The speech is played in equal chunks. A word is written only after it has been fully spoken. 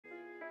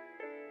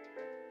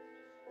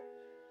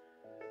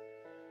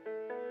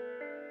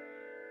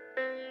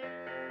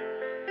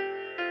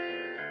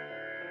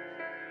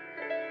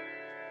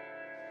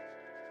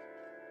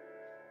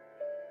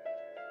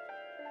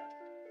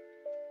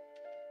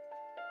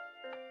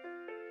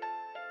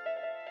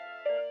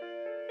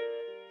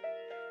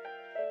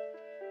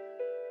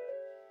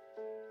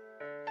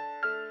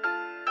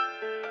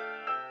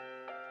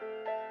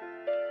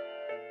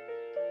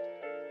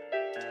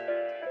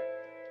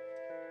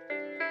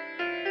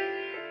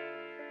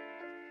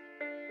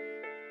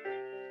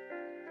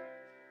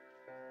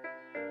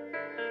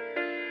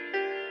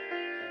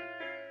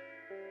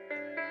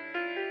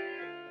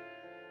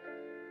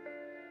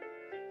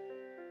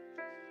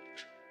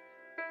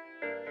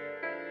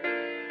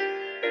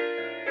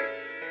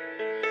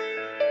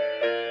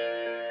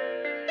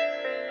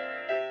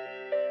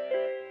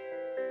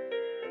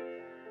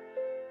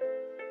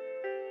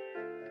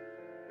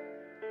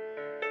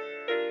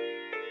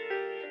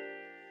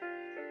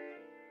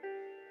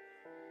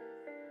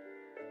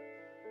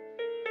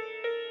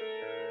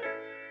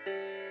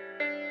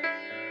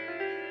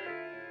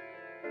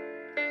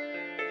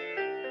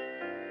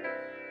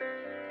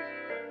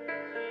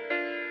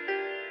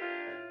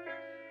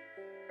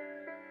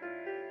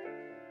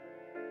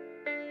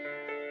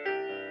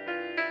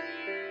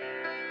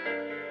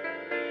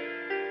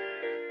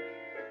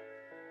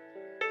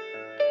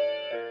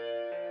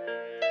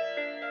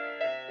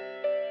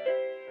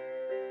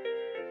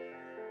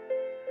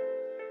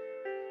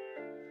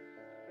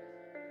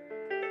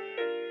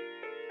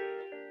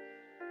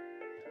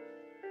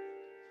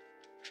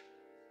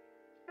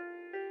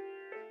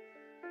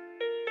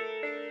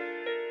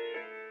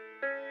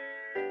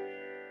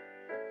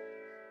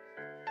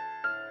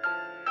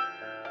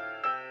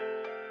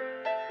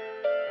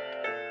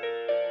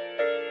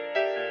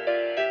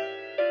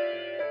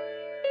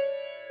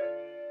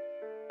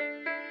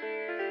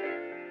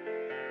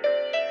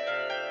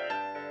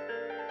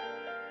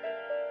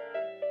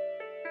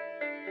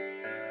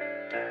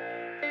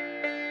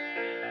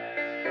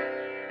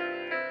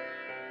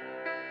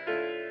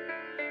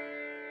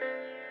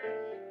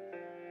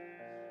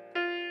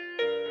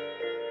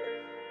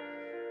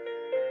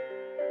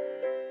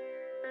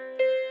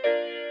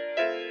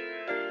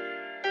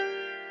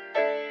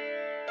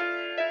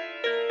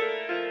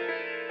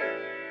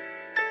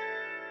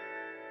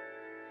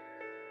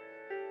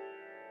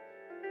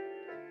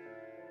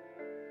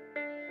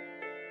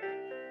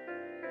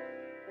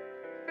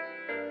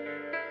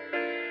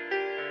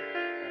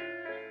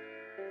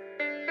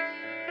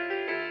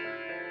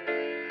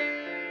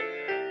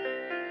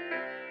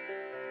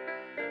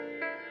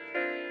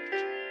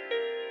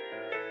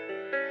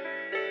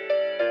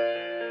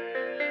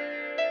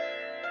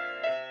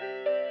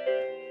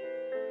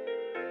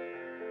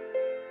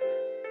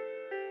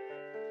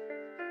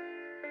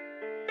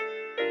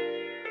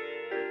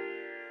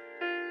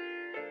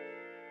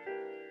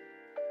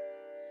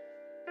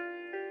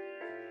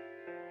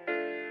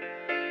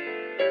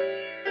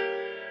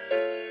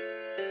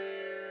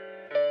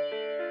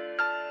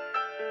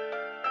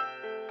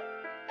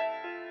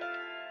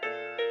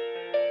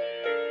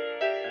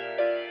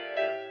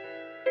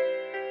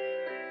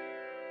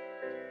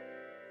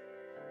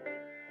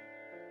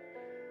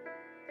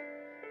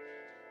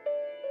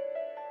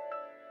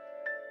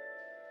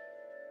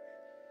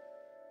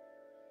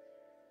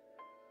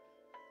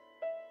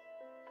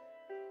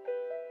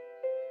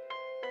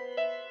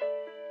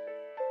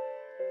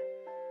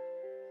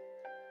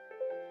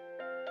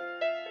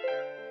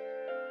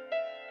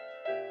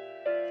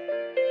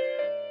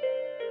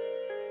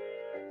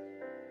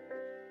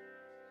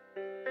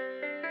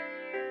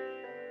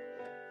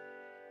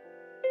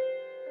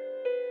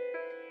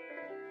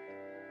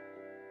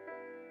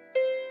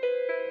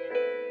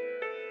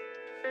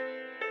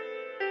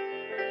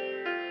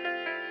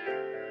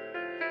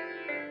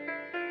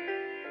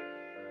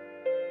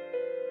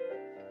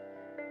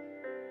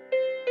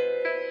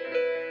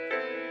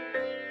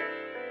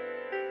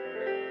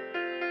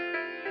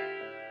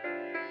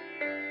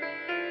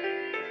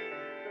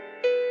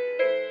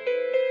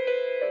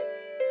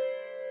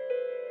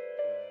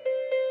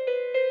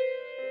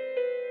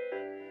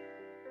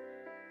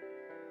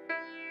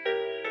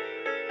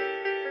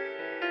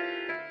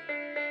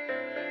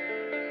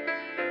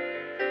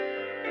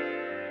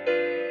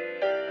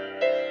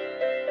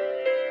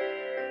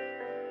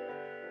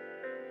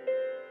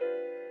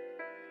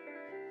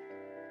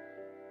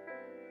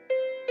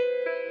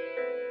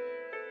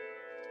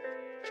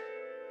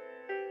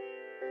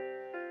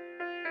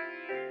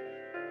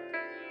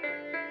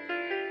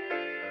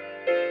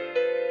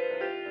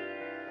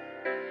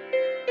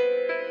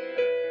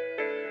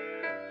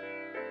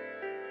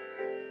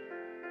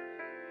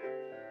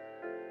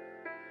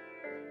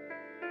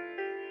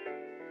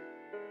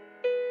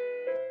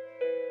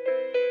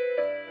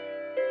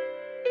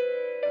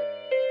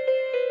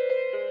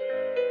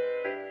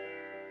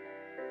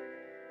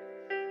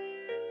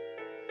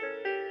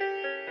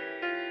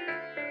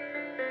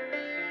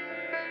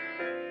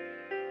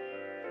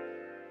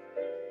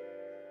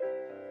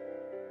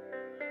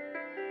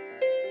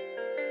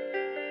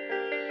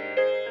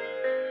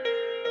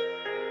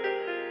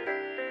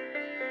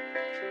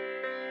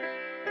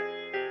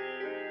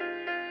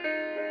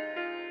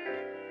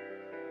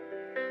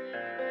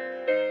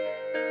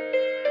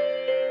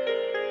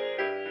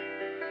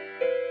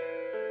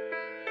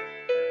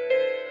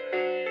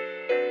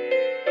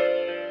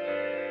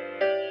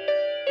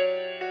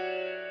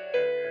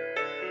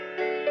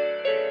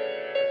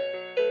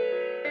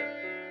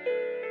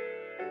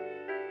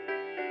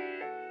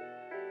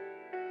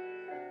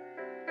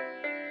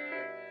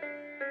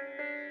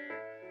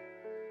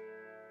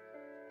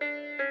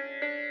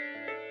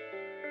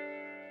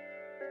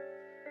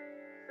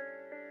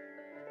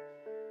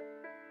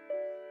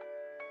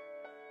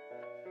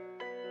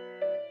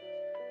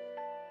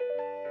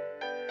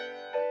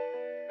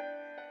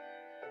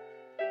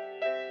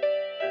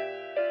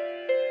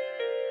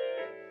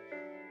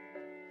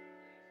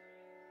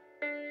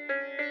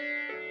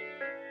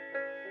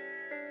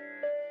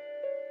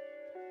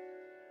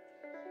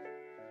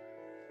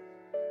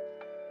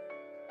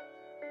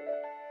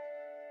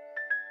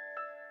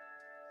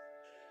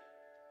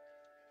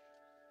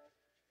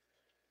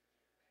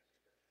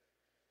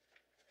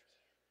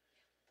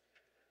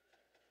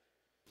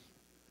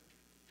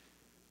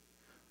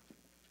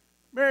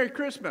Merry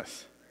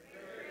Christmas.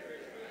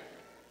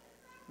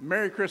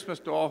 Merry Christmas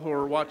to all who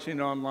are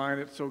watching online.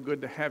 It's so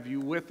good to have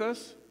you with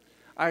us.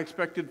 I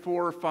expected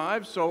 4 or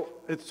 5, so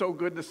it's so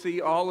good to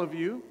see all of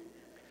you.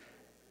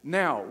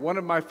 Now, one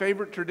of my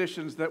favorite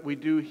traditions that we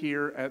do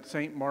here at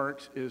St.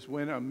 Mark's is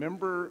when a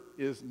member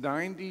is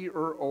 90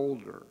 or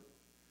older,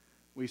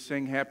 we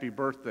sing happy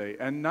birthday.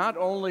 And not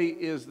only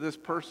is this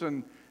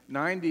person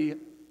 90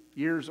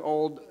 years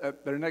old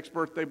at their next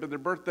birthday, but their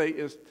birthday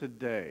is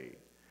today.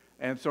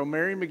 And so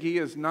Mary McGee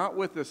is not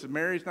with us.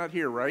 Mary's not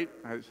here, right?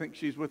 I think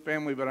she's with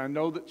family, but I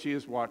know that she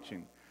is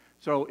watching.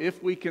 So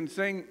if we can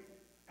sing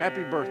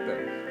happy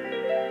birthday.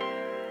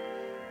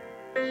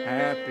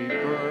 Happy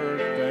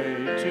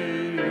birthday to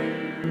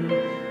you.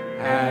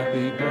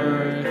 Happy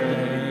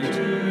birthday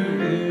to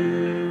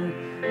you.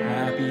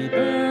 Happy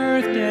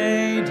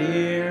birthday,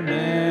 dear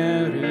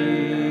Mary.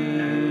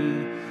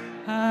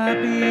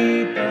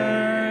 Happy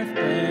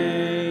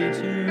birthday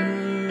to you.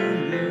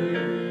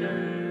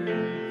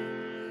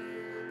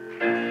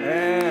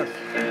 Yes.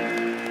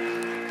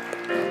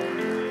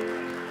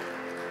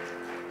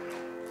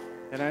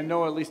 And I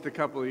know at least a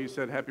couple of you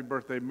said happy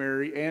birthday,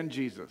 Mary and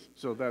Jesus.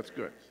 So that's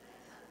good.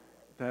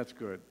 That's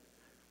good.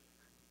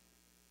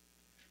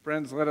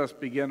 Friends, let us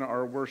begin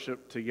our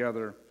worship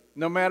together.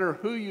 No matter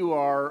who you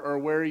are or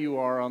where you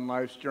are on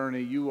life's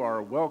journey, you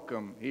are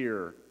welcome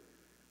here.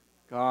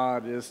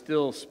 God is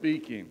still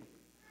speaking.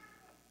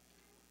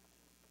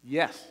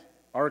 Yes,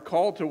 our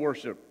call to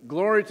worship.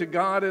 Glory to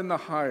God in the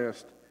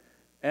highest,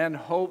 and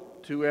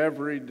hope to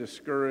every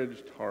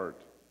discouraged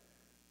heart.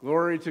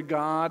 Glory to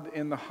God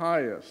in the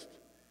highest,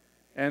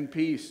 and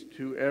peace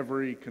to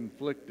every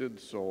conflicted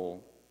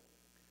soul.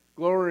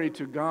 Glory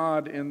to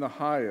God in the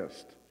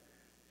highest,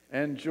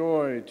 and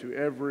joy to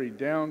every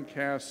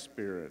downcast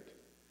spirit.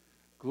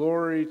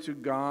 Glory to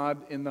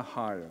God in the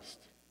highest,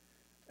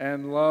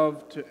 and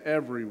love to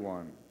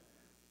everyone.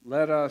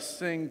 Let us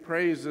sing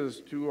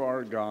praises to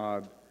our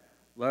God.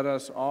 Let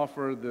us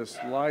offer this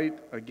light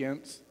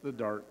against the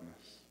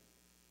darkness.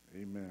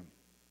 Amen.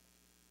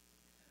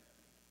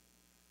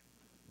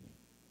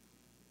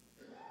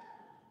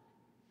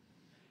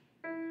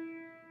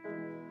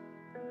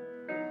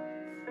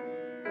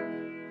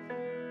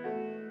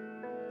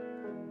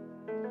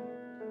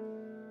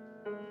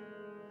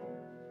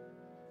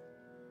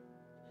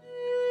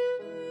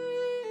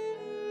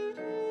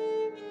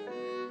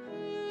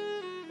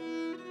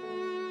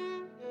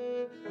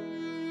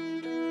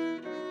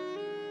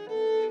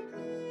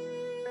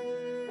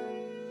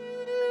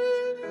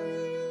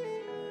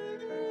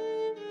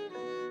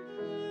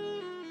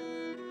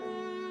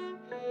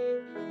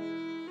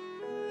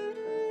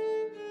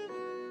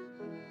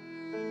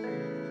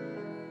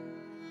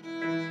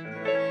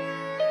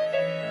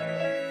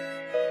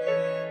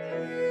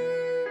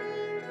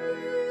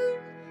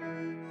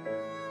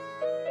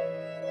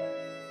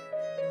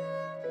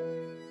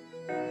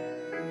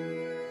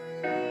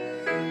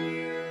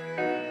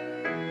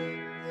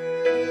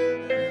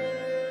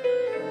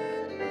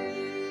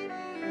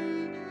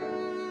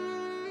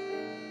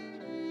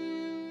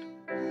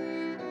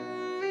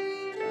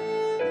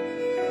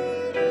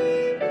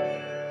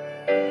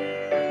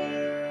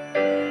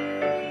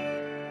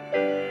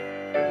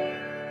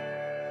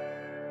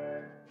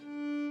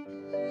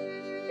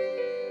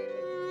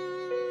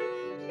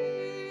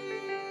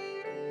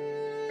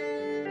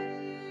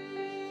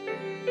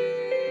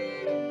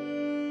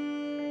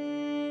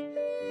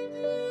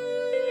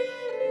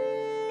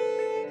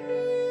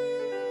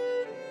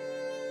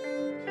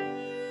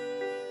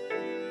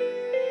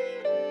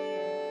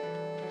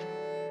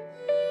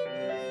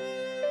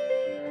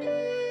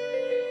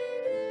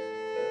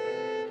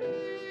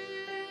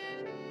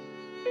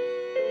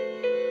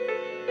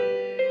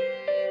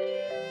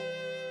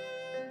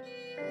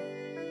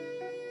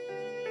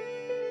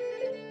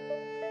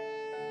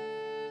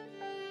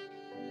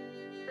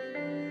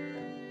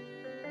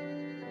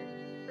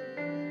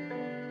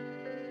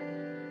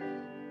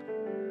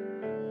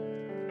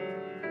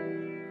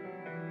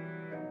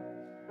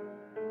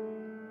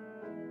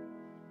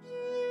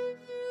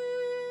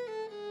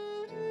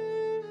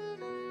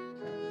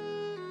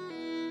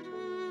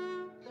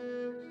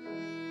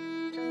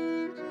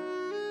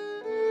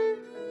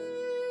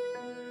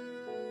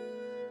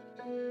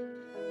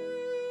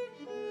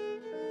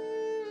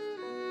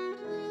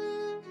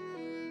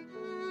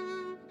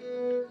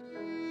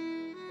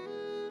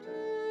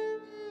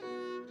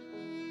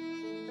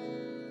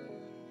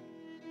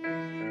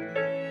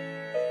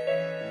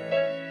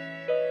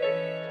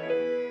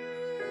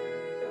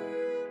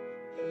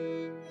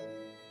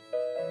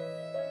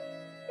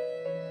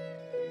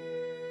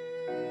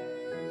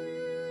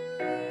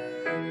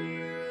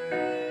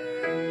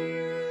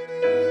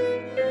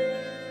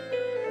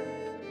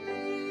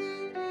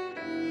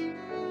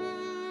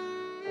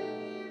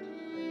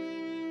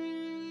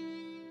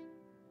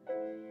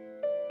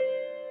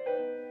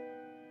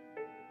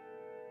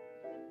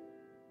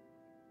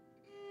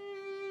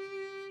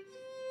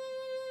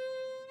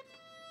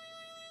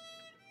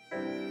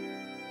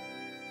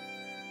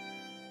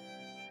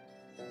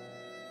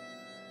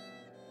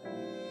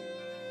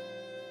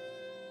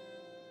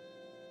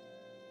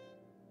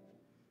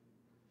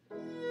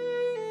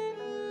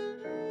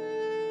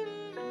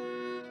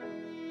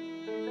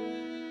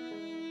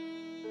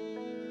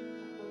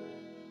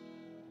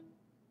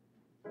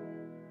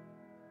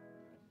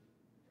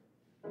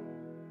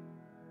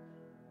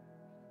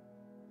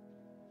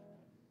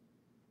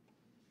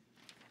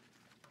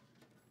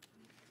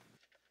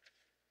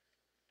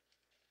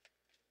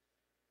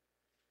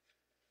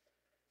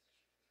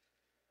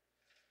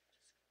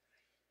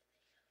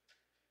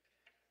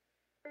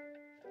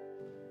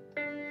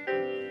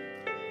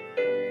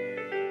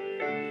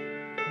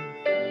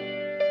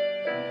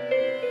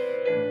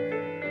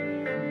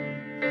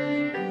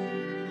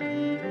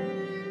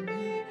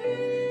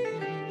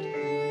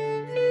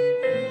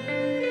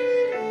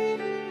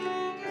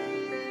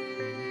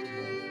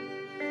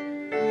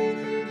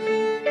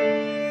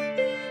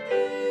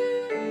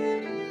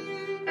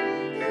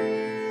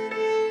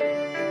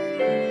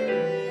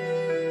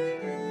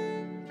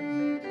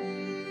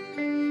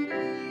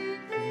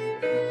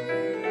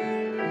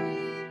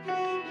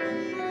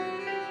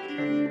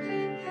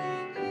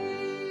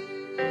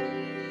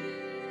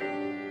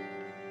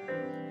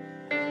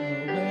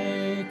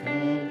 Awake,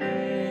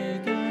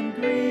 awake, and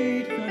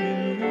greet the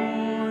new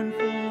morn,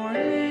 for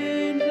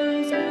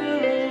angels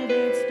herald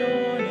its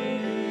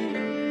dawning.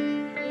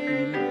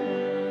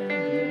 Behind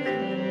the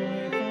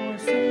joy, for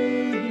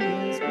soon he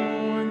is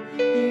born.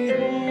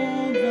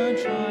 Behold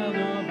the child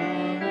of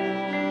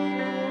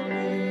our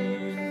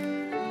longing.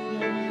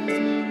 Yes,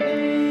 new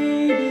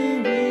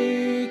baby,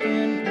 weak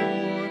and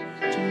poor,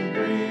 to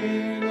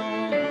bring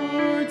all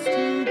hearts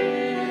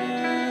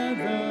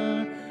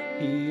together.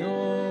 He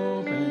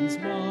opens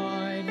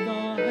wide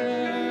the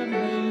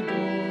heavenly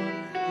door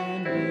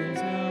and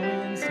lives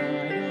now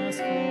inside us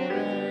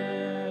forever.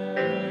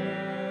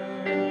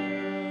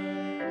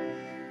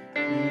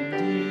 In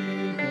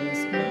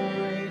deepest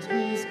night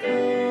his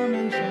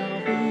coming shall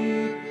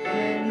be,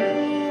 and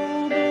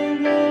all the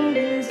world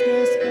is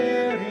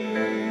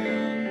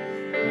despairing.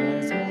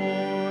 As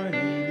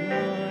morning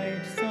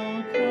light,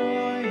 so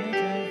quiet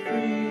and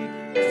free,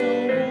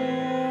 so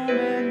warm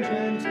and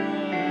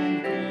gentle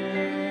and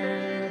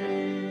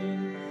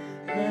caring.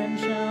 Then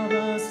shall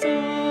the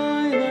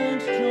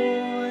silent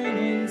join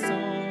in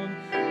song,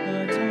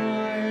 the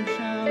tired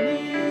shall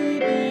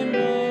leap in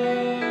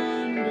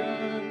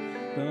wonder,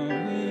 the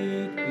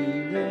weak be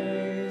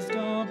raised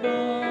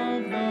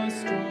above the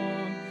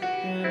strong,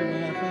 and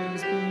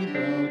weapons be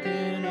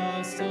broken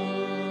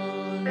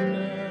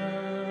asunder.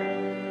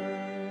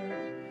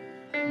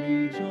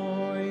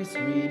 Rejoice,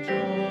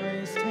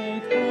 rejoice,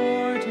 take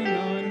heart in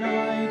the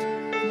night,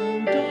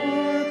 through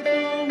dark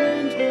the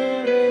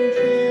winter and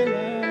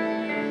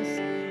cheerless.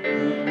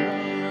 The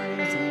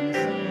rising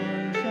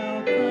sun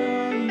shall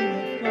crown you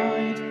with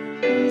light.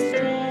 Be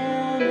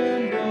strong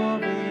and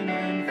loving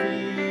and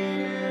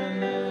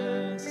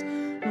fearless.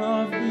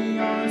 Love be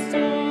our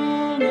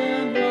song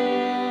and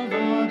love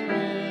our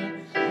prayer,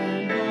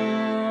 and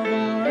love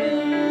our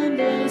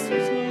endless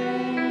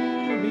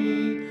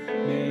glory.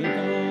 May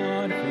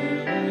God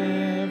fill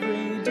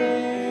every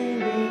day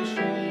we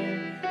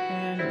share,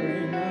 and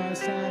bring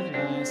us at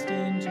last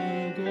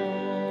into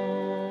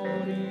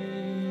glory.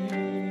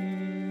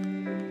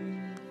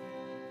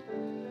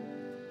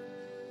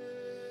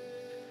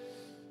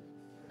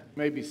 You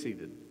may be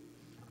seated.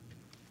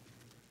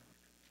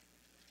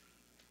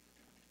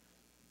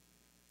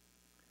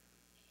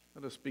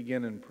 Let us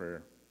begin in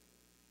prayer.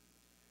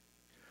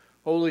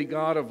 Holy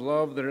God of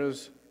love, there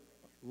is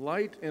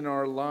light in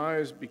our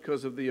lives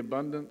because of the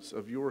abundance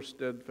of your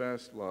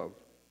steadfast love.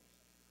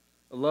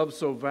 A love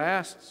so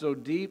vast, so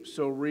deep,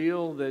 so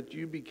real that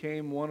you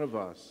became one of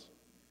us.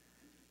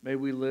 May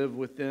we live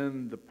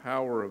within the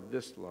power of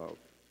this love,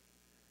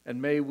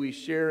 and may we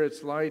share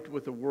its light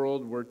with a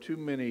world where too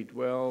many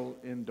dwell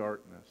in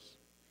darkness.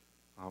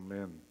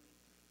 Amen.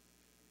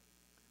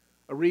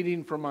 A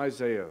reading from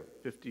Isaiah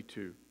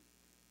 52.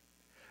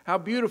 How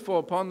beautiful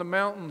upon the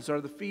mountains are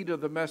the feet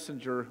of the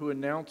messenger who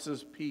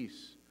announces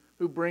peace,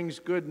 who brings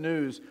good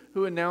news,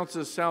 who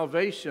announces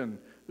salvation,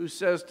 who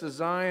says to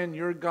Zion,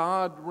 your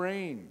God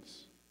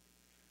reigns.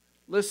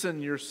 Listen,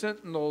 your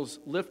sentinels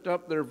lift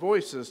up their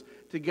voices.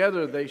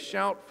 Together they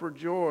shout for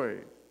joy.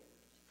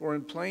 For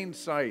in plain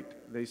sight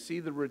they see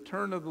the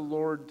return of the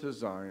Lord to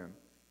Zion.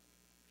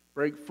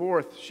 Break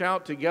forth,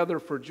 shout together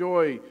for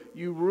joy,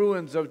 you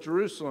ruins of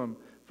Jerusalem.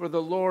 For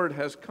the Lord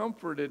has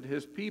comforted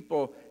his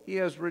people. He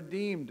has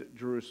redeemed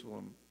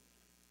Jerusalem.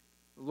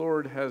 The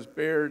Lord has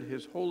bared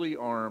his holy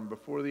arm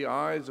before the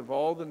eyes of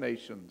all the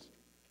nations,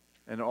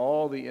 and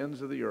all the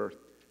ends of the earth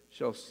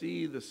shall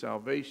see the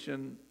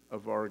salvation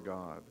of our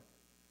God.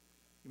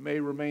 You may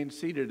remain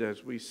seated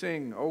as we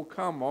sing, O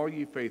come, all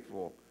ye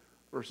faithful,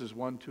 verses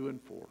 1, 2,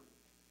 and 4.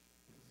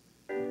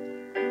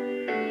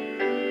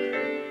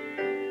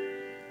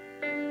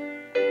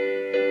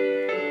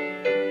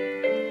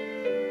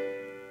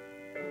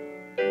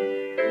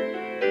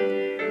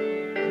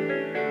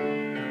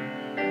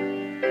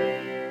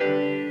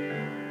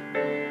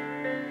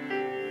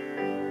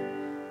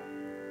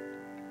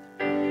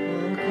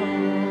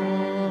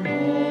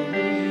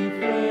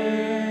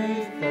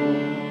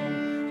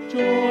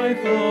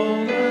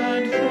 Joyful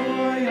and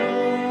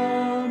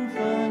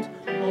triumphant,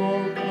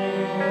 O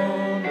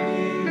come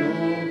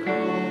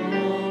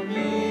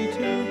ye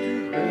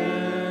to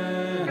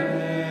Bethlehem.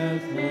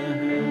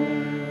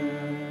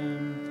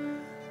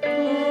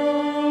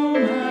 Come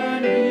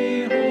and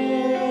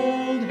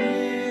behold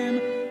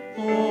him,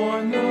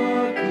 born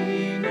the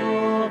King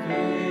of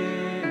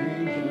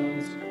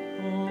angels.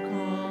 O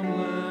come,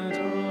 let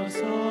us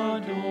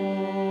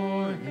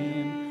adore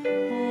him.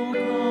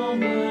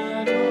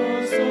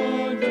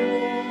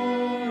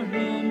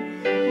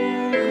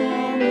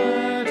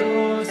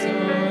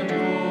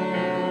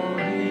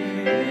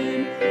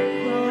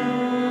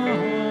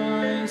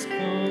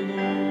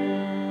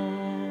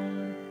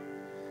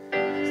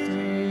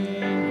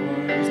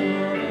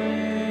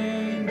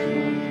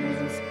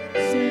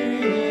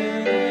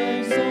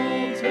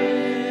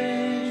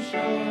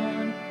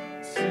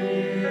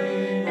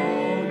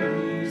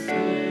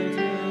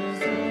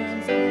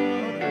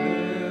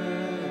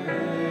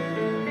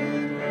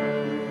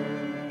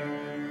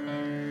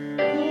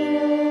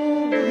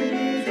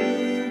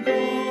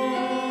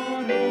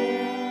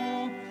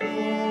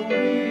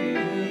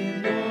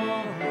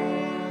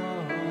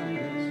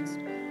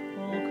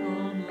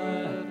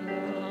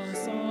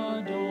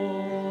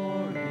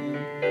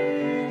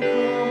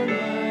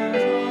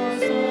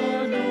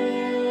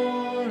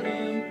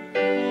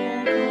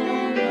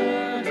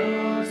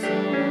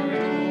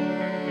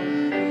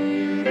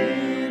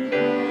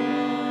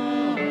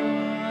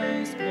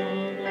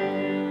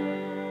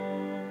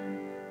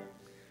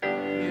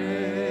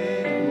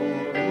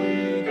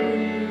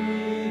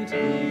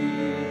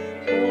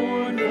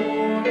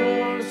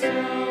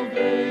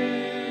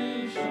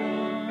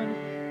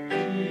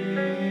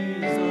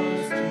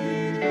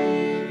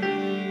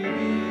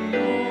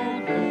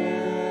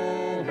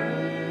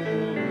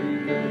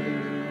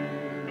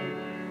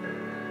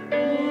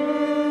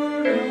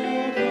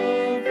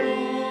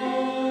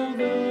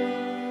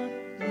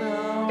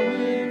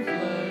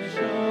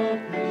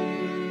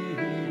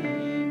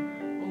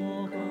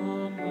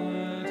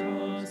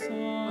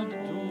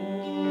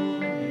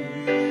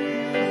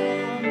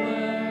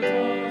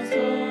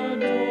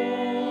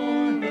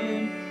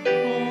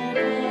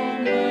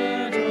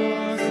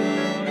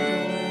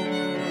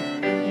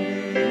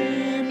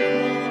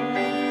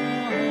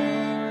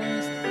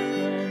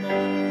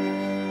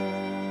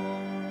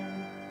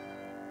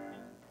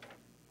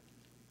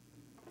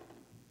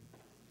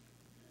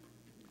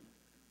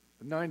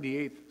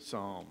 98th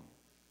Psalm.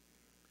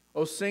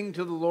 O sing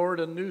to the Lord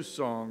a new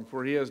song,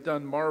 for he has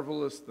done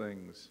marvelous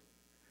things.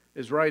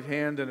 His right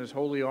hand and his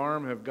holy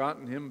arm have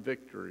gotten him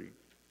victory.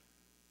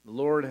 The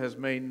Lord has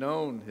made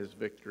known his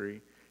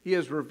victory. He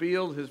has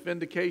revealed his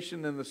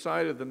vindication in the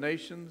sight of the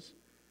nations.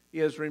 He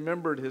has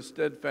remembered his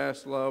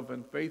steadfast love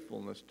and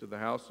faithfulness to the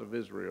house of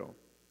Israel.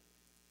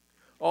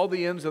 All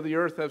the ends of the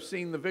earth have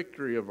seen the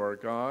victory of our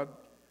God.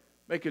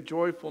 Make a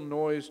joyful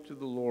noise to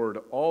the Lord,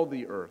 all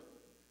the earth.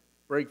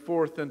 Break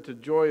forth into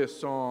joyous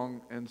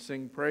song and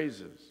sing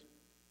praises.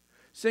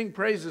 Sing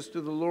praises to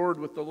the Lord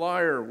with the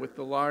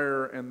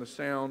lyre and the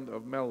sound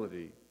of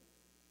melody.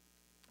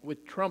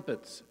 With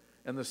trumpets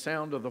and the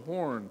sound of the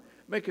horn,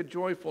 make a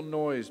joyful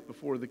noise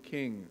before the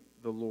King,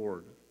 the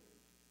Lord.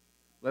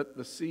 Let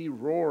the sea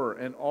roar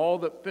and all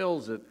that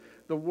fills it,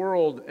 the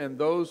world and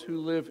those who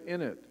live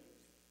in it.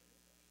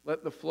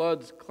 Let the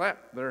floods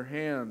clap their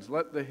hands.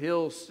 Let the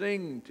hills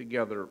sing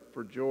together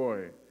for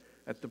joy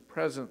at the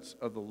presence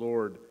of the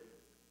Lord,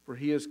 for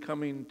he is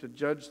coming to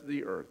judge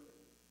the earth.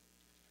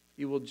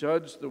 He will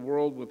judge the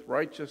world with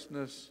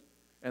righteousness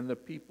and the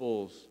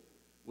peoples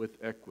with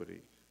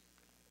equity.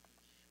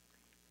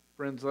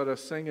 Friends, let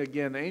us sing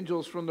again,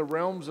 Angels from the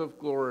Realms of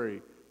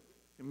Glory.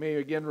 You may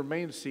again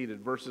remain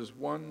seated, verses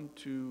 1,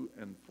 2,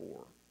 and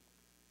 4.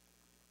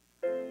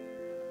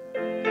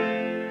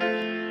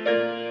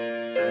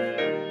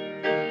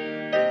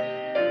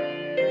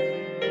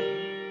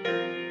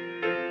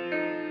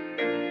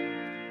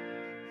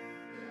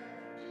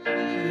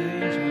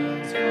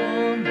 Angels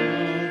from the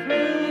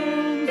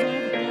realms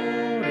of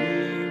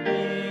glory,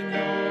 bring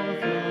your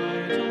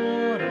flight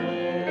o'er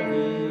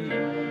all the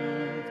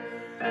earth.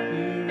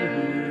 You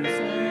who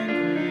sang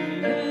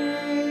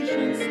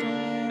creation's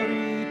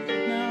story,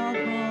 now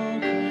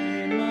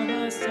proclaim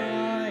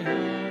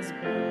Messiah's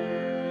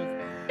birth.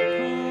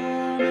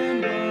 Come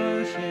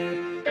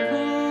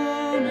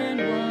and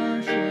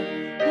worship,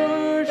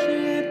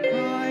 worship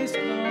Christ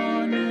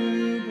the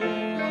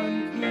newborn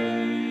King.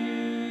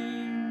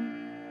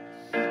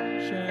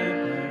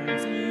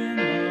 Shepherds in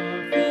the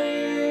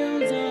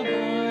fields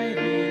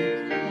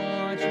abiding,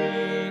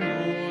 watching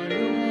o'er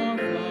your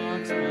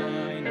flocks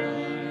by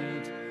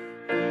night.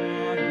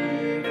 God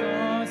with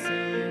us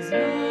is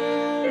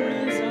now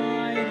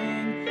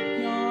residing,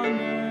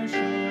 yonder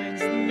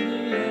shines the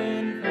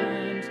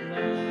infant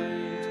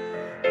light.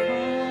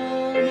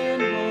 Come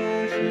and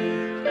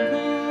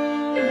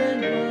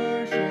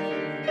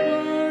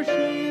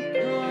worship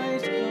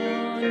Christ the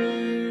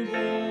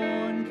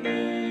newborn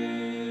King.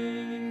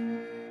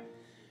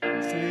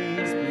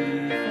 Saints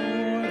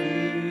before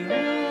the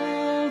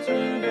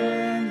altar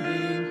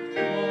bending,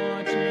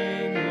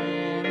 watching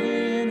long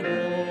in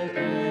hope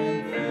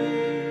and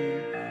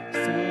fear.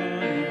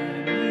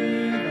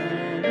 Suddenly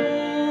the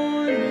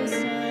Lord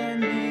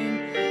descending,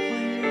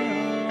 where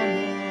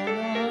among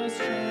us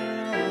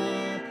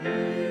shall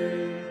appear.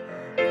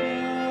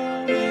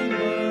 Come and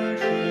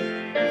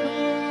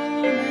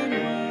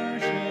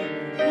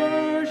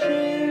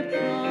worship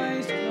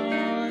Christ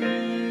the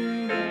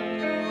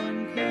newborn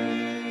King.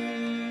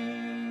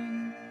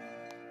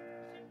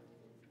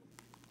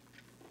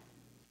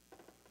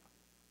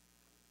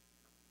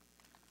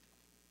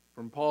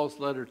 From Paul's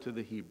letter to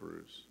the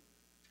Hebrews.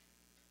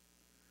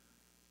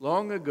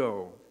 Long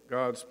ago,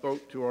 God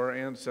spoke to our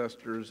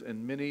ancestors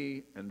in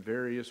many and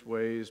various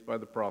ways by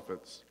the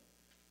prophets.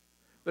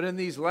 But in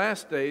these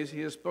last days,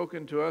 he has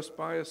spoken to us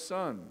by a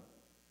Son,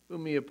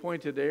 whom he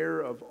appointed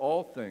heir of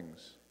all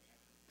things,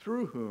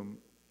 through whom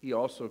he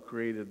also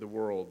created the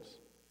worlds.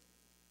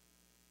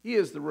 He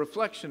is the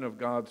reflection of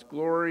God's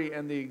glory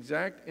and the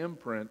exact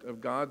imprint of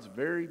God's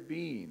very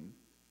being,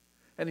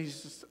 and he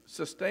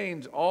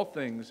sustains all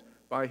things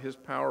by his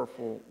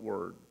powerful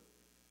word.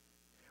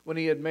 When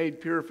he had made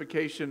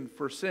purification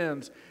for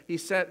sins, he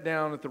sat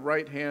down at the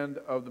right hand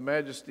of the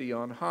Majesty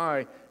on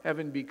high,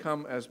 having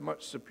become as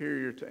much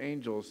superior to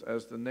angels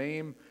as the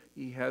name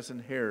he has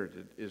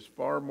inherited is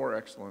far more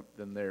excellent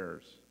than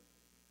theirs.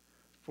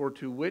 For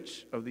to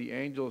which of the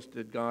angels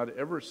did God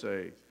ever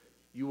say,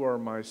 "You are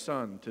my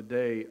son,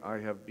 today I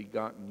have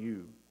begotten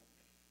you"?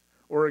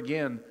 Or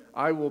again,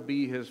 "I will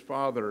be his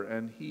father,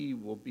 and he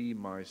will be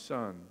my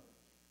son"?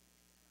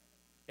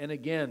 And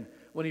again,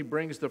 when he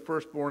brings the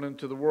firstborn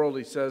into the world,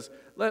 he says,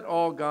 "Let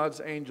all God's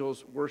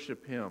angels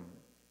worship him."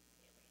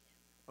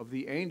 Of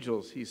the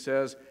angels, he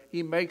says,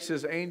 "He makes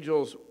his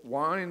angels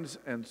winds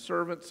and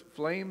servants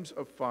flames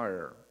of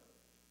fire."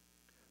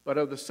 But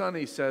of the Son,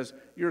 he says,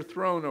 "Your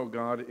throne, O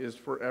God, is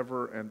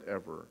forever and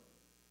ever,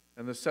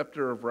 and the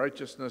scepter of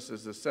righteousness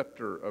is the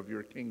scepter of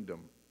your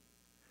kingdom.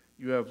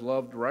 You have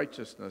loved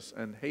righteousness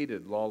and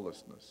hated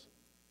lawlessness.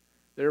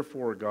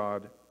 Therefore,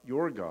 God,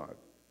 your God,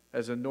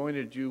 has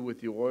anointed you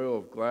with the oil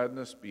of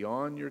gladness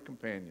beyond your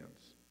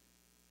companions.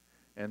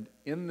 And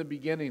in the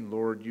beginning,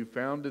 Lord, you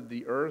founded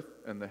the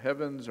earth, and the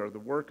heavens are the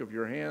work of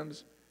your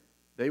hands.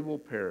 They will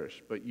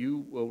perish, but you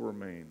will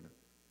remain.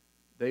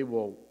 They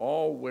will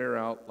all wear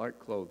out like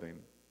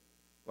clothing.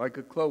 Like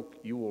a cloak,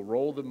 you will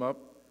roll them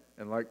up,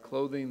 and like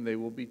clothing, they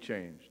will be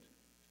changed.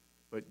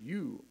 But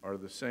you are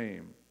the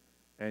same,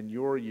 and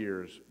your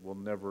years will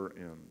never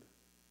end.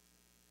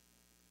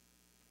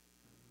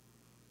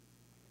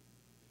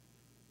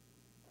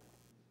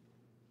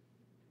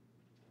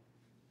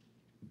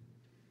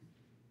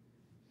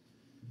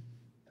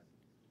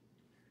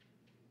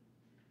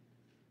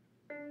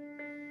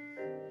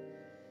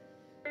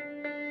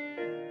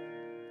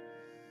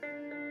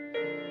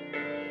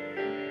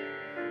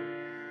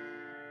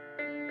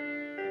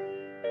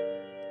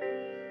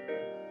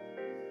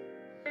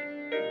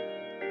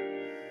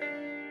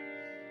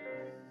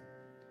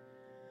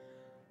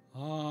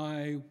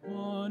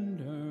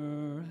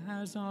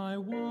 As I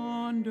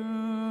wander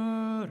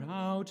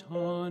out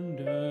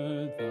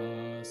under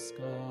the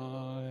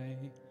sky,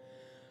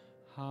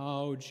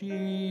 how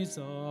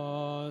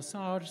Jesus,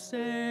 our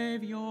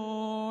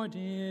Savior,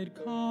 did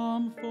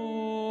come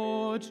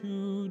for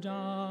to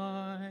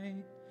die,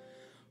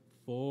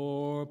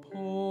 for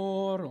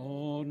poor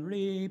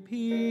ornery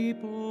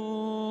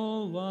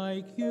people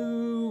like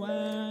you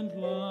and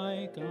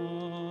like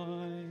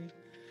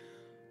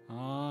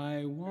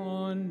I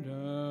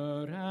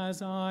wonder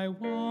as I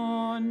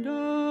wander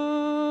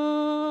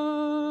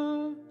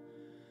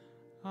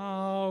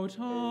out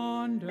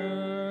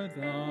under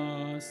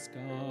the sky.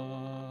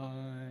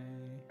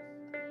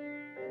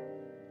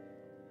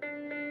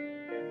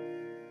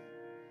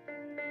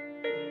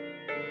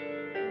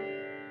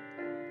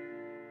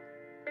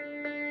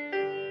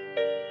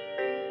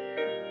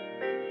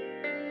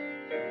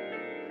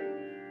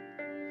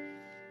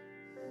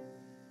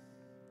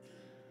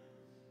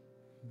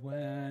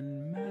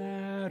 When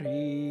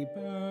Mary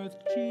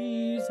birthed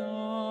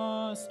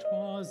Jesus,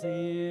 'twas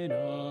in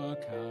a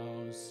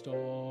cow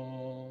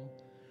stall,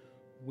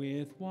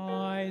 with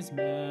wise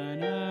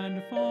men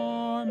and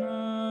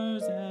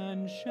farmers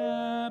and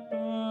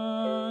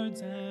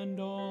shepherds and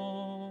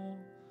all.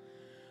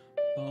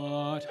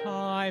 But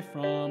high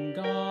from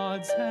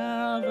God's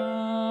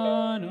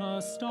heaven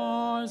a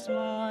star's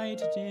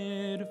light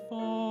did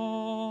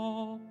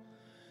fall,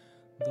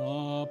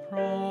 the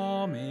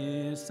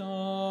promise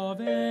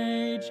of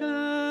ages,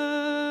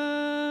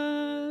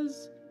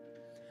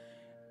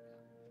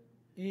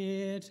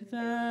 it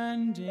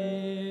then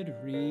did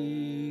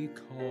recall.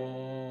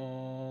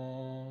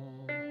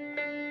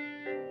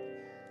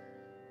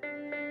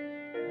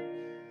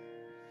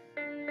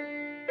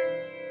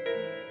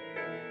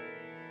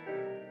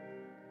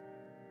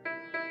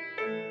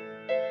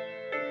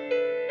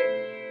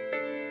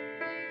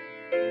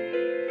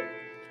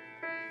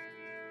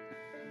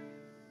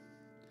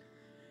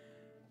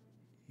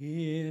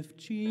 If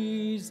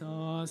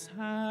Jesus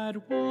had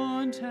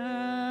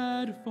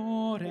wanted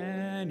for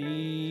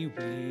any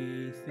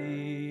wee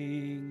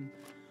thing,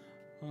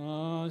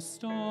 a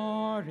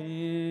star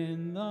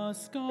in the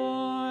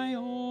sky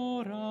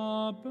or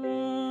a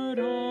bird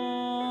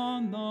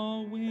on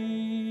the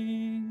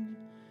wing,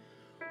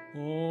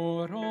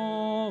 or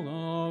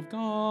all of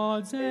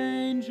God's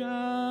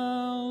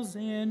angels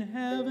in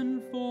heaven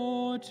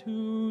for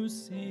to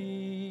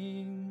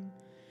sing,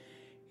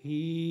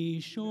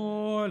 he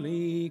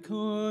surely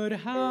could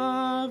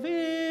have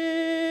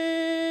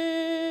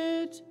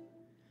it,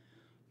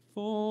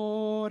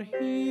 for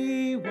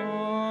he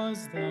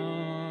was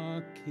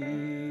the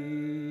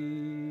King.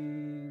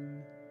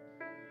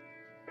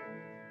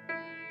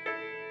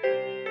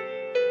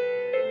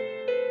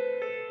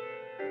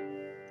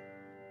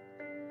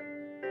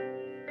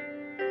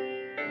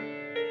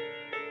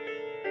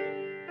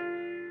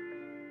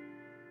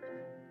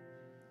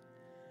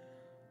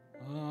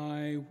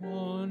 I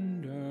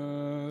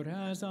wonder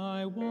as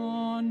I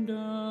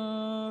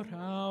wander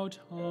out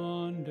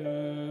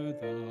under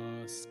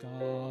the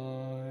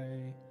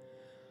sky,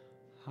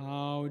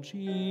 how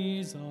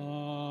Jesus,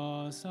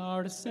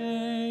 our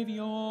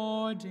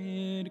Savior,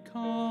 did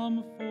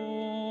come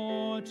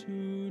for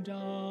to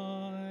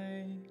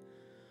die,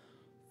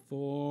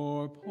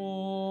 for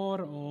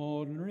poor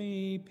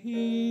ornery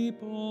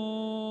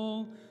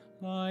people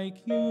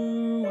like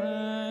you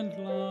and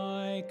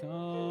like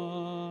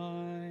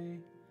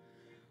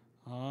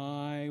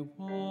I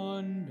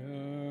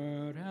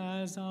wonder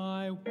as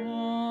I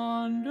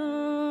wander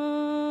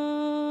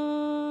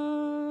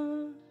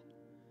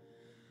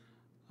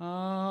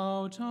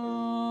out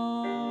under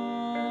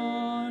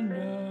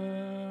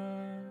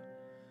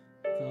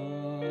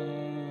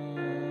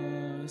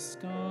the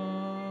sky.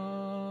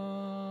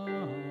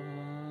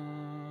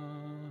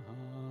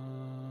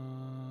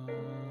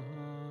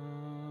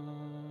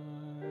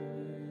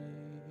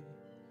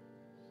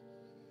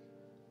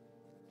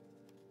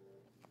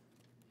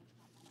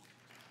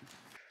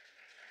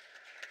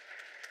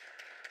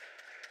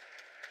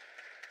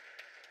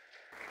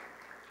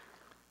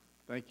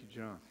 Thank you,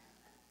 John.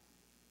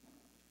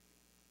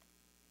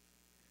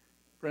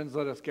 Friends,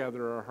 let us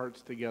gather our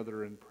hearts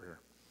together in prayer.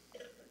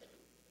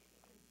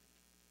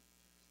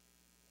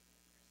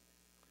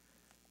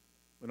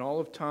 When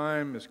all of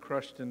time is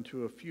crushed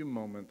into a few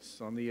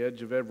moments on the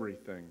edge of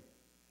everything,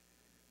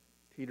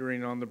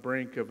 teetering on the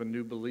brink of a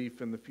new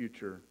belief in the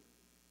future,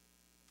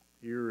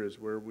 here is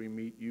where we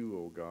meet you,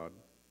 O God.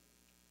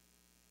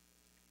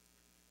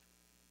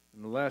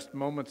 In the last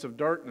moments of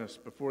darkness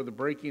before the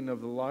breaking of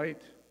the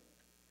light,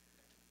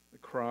 the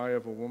cry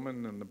of a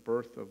woman and the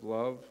birth of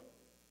love,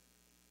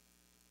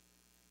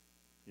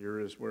 here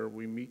is where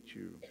we meet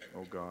you,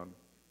 O God.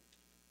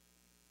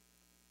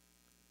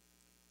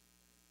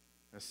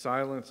 As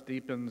silence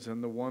deepens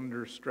and the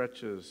wonder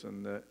stretches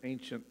and the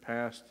ancient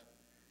past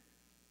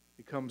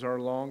becomes our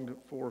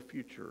longed-for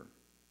future,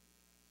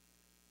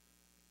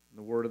 and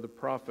the word of the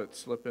prophet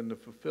slip into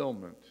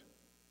fulfillment,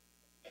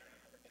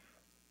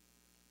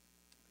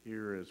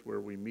 here is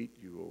where we meet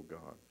you, O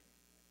God.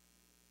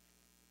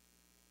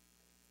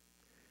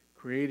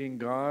 Creating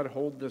God,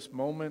 hold this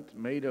moment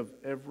made of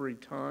every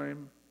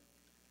time.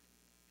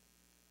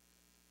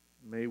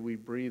 May we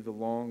breathe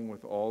along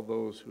with all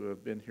those who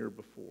have been here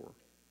before.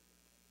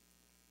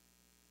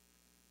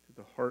 To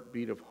the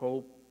heartbeat of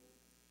hope,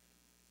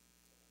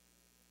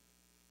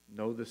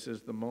 know this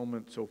is the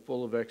moment so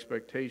full of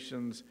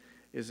expectations,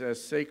 is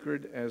as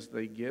sacred as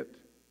they get.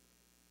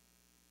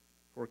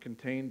 For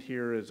contained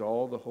here is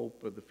all the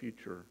hope of the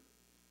future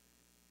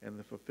and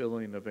the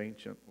fulfilling of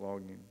ancient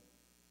longing.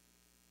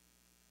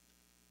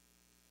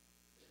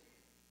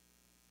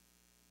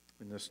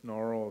 In the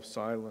snarl of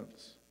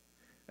silence,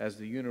 as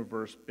the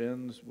universe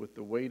bends with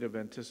the weight of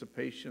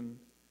anticipation,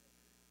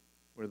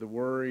 where the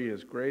worry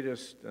is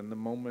greatest and the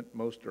moment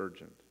most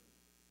urgent,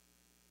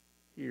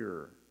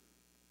 here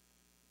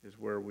is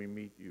where we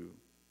meet you,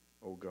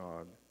 O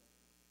God,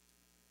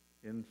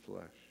 in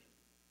flesh.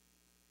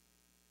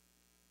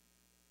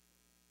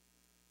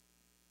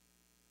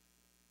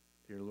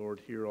 Dear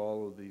Lord, hear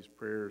all of these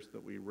prayers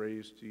that we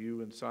raise to you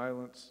in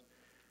silence,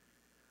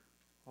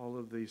 all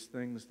of these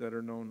things that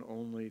are known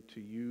only to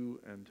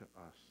you and to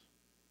us.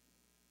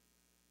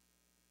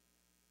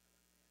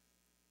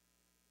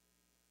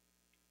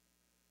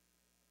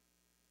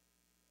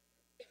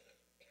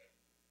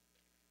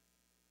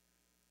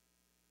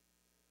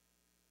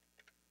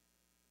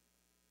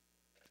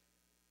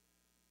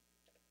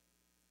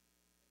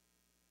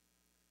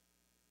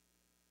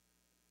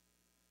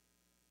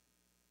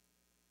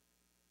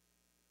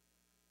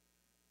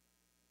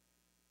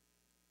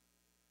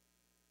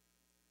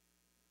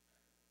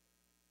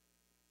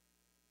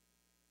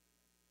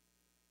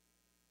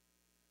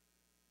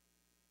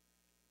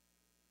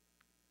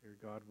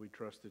 Dear God, we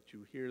trust that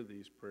you hear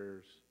these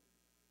prayers,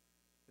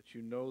 that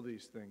you know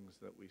these things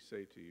that we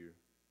say to you.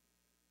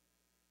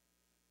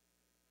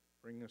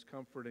 Bring us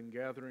comfort in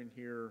gathering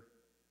here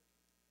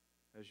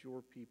as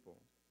your people.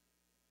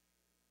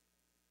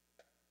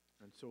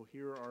 And so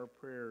hear our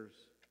prayers.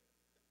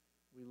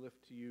 We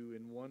lift to you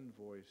in one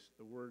voice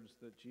the words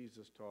that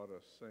Jesus taught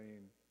us,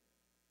 saying,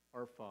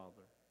 Our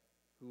Father,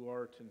 who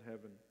art in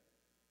heaven,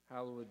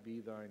 hallowed be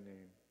thy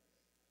name.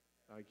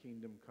 Thy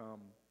kingdom come.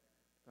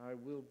 Thy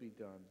will be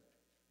done,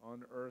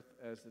 on earth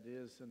as it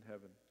is in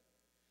heaven.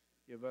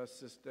 Give us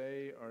this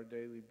day our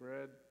daily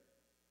bread,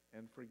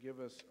 and forgive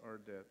us our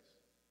debts,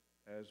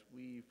 as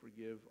we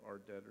forgive our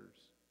debtors.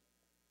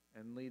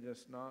 And lead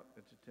us not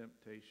into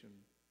temptation,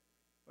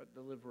 but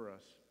deliver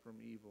us from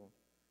evil.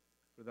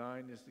 For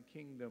thine is the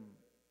kingdom,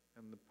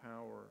 and the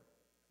power,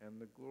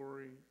 and the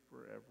glory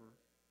forever.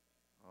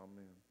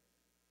 Amen.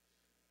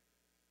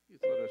 Please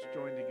let us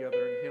join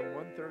together in hymn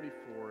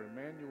 134,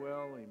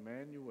 Emmanuel,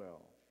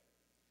 Emmanuel.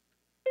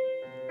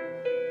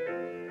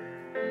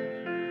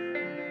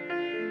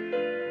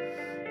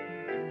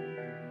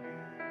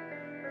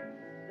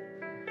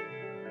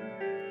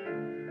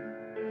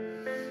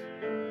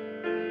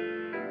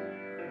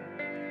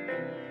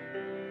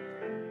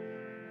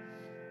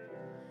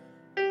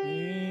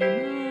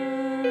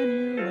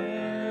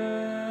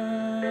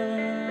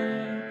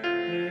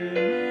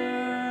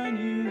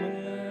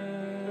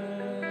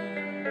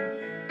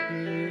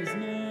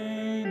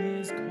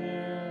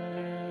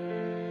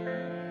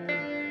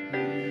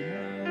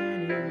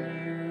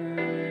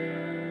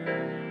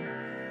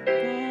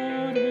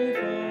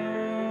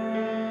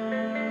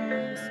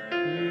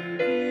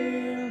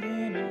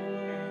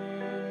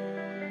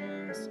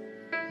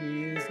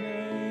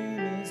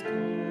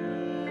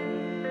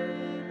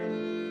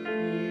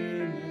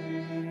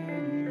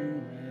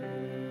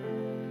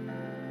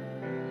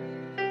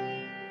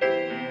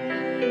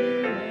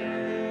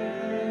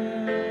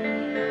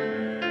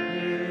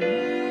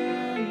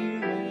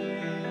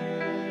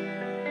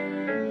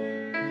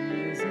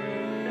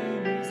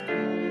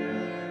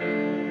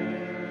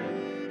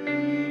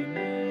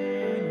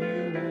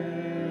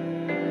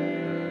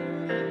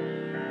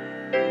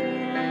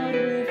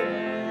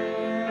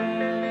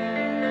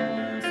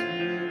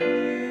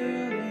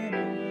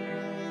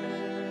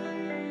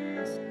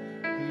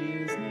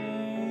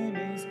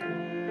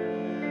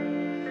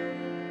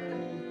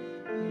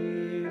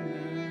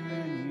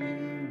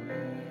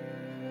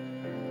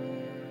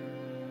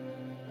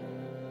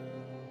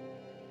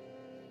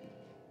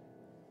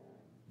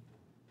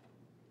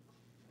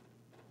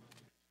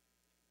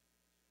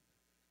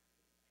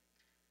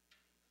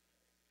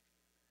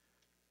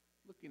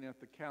 Looking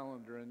at the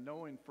calendar and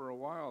knowing for a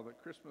while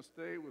that Christmas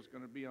Day was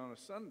going to be on a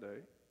Sunday,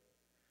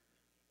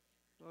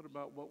 thought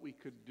about what we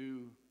could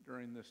do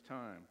during this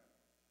time.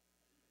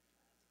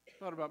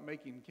 Thought about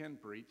making Ken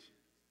preach,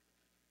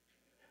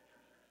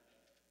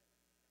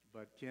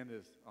 but Ken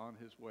is on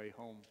his way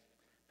home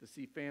to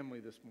see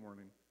family this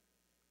morning,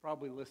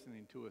 probably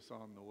listening to us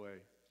on the way.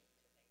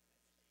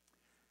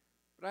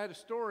 But I had a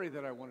story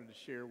that I wanted to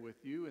share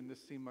with you, and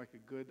this seemed like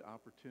a good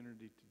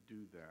opportunity to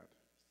do that.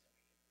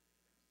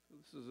 So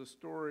this is a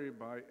story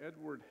by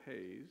Edward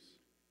Hayes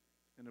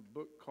in a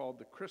book called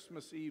The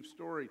Christmas Eve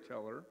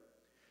Storyteller.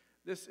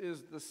 This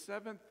is the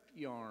 7th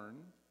yarn,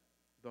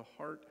 The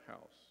Heart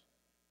House.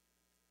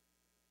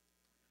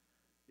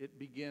 It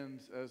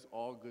begins as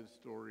all good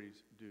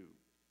stories do.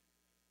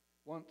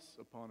 Once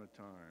upon a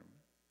time,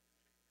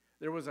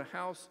 there was a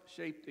house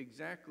shaped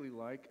exactly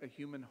like a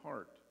human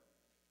heart.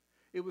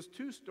 It was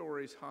 2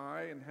 stories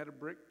high and had a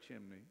brick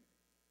chimney.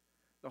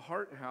 The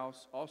heart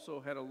house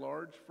also had a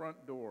large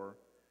front door,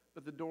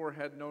 but the door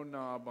had no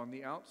knob on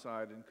the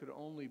outside and could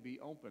only be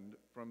opened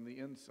from the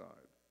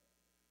inside.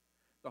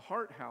 The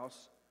heart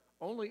house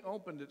only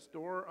opened its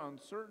door on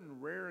certain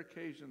rare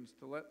occasions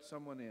to let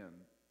someone in.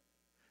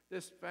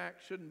 This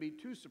fact shouldn't be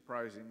too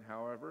surprising,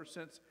 however,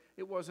 since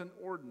it was an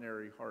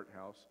ordinary heart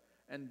house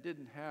and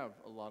didn't have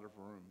a lot of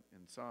room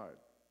inside.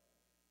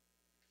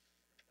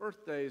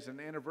 Birthdays and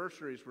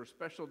anniversaries were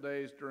special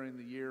days during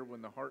the year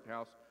when the heart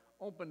house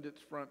opened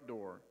its front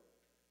door.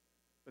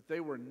 But they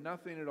were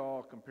nothing at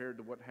all compared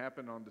to what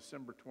happened on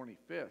December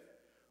 25th.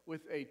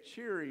 With a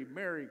cheery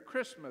Merry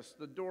Christmas,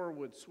 the door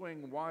would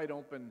swing wide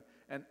open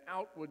and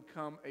out would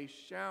come a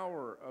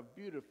shower of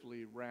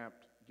beautifully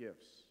wrapped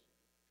gifts.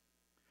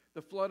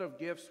 The flood of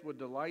gifts would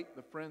delight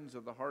the friends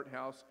of the heart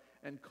house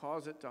and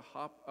cause it to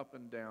hop up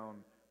and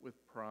down with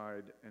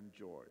pride and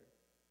joy.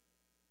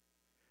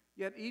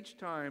 Yet each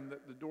time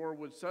that the door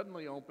would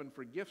suddenly open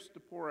for gifts to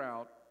pour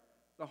out,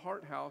 the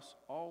heart house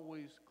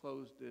always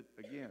closed it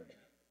again,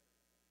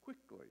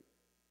 quickly.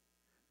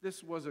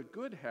 This was a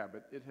good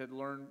habit it had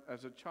learned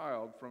as a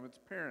child from its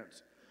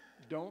parents.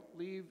 "Don't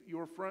leave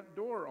your front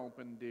door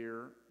open,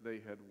 dear," they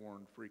had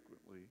warned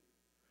frequently.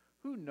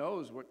 "Who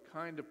knows what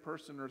kind of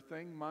person or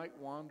thing might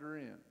wander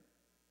in?"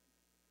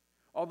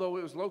 Although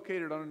it was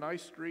located on a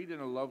nice street in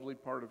a lovely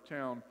part of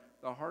town,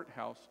 the heart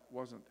house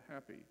wasn't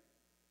happy.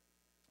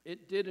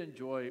 It did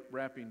enjoy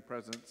wrapping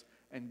presents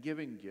and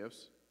giving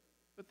gifts,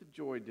 but the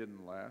joy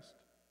didn't last.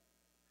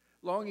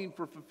 Longing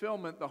for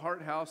fulfillment, the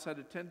heart house had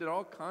attended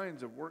all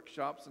kinds of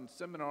workshops and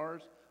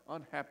seminars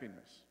on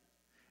happiness.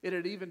 It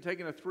had even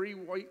taken a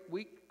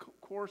 3-week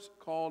course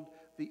called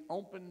the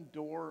Open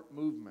Door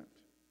Movement.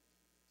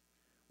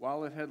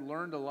 While it had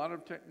learned a lot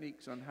of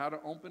techniques on how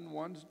to open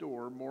one's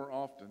door more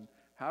often,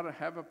 how to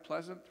have a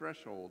pleasant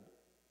threshold,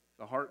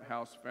 the heart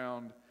house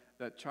found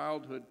that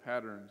childhood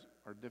patterns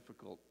are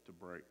difficult to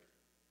break.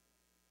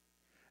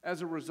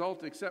 As a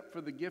result, except for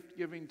the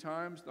gift-giving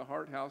times, the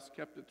heart house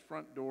kept its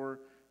front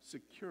door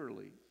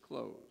securely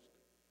closed.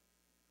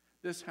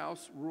 This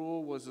house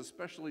rule was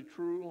especially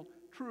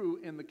true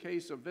in the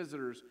case of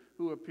visitors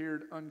who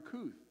appeared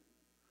uncouth,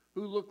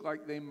 who looked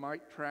like they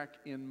might track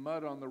in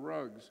mud on the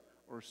rugs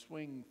or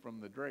swing from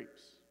the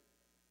drapes.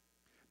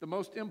 The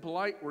most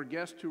impolite were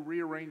guests who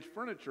rearranged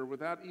furniture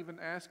without even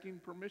asking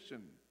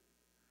permission.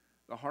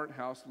 The heart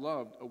house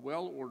loved a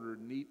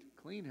well-ordered, neat,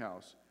 clean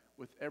house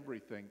with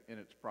everything in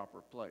its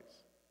proper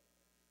place.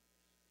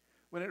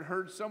 When it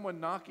heard someone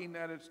knocking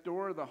at its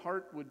door, the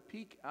heart would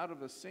peek out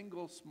of a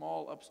single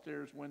small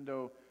upstairs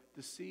window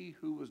to see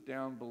who was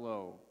down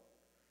below.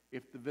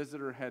 If the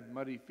visitor had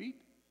muddy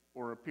feet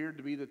or appeared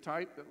to be the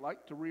type that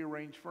liked to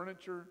rearrange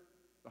furniture,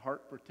 the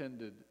heart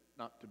pretended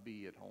not to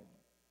be at home.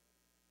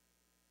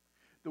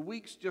 The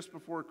weeks just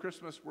before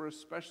Christmas were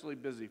especially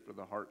busy for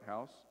the heart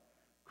house.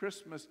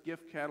 Christmas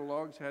gift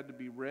catalogs had to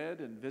be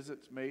read and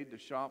visits made to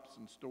shops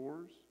and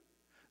stores.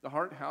 The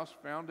heart house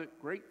found it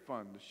great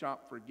fun to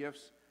shop for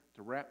gifts,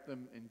 to wrap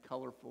them in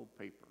colorful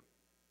paper.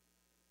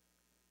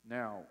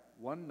 Now,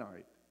 one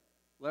night,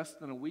 less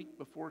than a week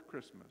before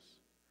Christmas,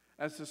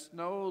 as the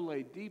snow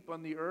lay deep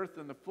on the earth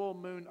and the full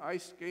moon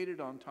ice skated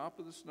on top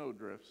of the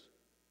snowdrifts,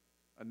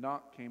 a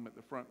knock came at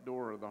the front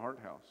door of the heart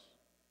house.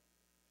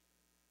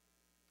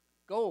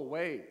 "Go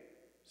away,"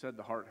 said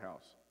the heart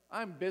house.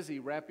 "I'm busy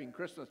wrapping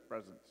Christmas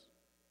presents."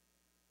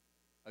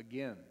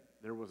 Again,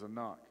 there was a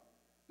knock,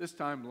 this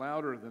time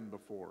louder than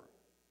before.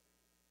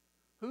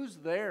 "Who's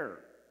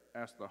there?"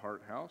 asked the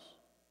heart house.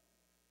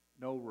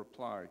 No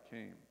reply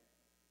came,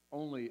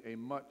 only a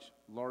much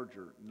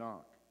larger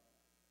knock.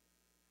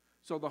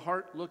 So the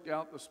heart looked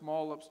out the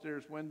small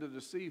upstairs window to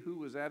see who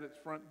was at its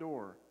front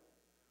door.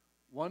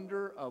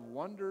 Wonder of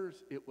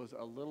wonders, it was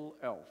a little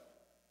elf.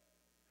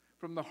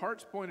 From the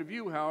heart's point of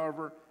view,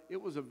 however, it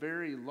was a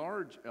very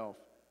large elf,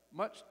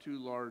 much too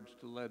large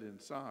to let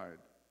inside.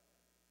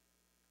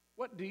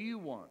 "What do you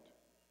want?"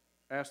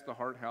 asked the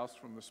heart house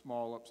from the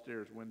small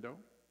upstairs window.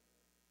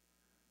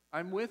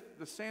 "I'm with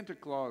the Santa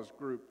Claus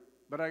group,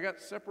 but I got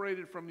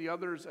separated from the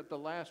others at the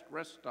last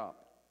rest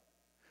stop.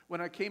 When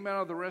I came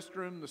out of the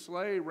restroom, the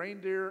sleigh,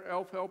 reindeer,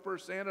 elf helper,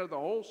 Santa, the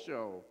whole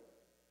show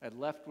had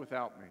left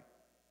without me.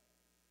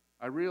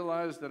 I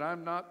realized that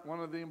I'm not one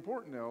of the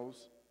important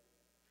elves.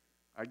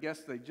 I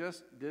guess they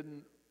just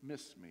didn't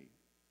miss me."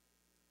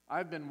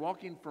 I've been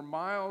walking for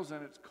miles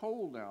and it's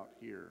cold out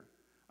here.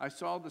 I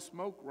saw the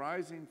smoke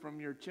rising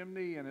from your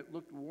chimney and it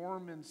looked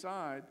warm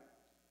inside.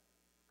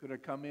 Could I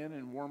come in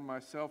and warm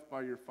myself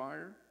by your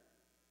fire?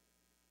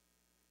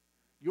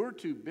 You're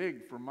too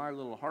big for my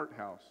little heart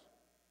house.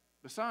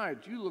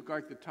 Besides, you look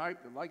like the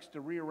type that likes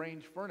to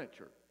rearrange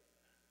furniture.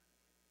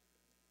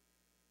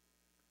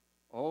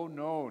 Oh,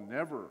 no,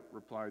 never,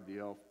 replied the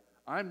elf.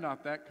 I'm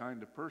not that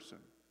kind of person,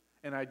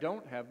 and I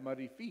don't have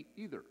muddy feet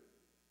either.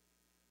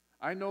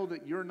 I know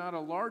that you're not a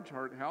large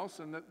heart house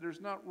and that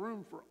there's not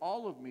room for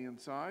all of me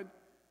inside,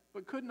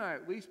 but couldn't I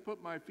at least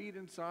put my feet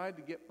inside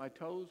to get my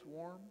toes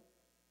warm?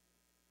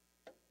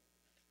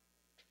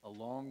 A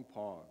long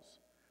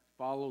pause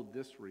followed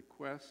this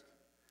request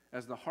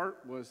as the heart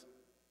was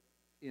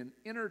in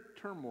inner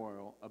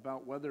turmoil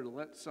about whether to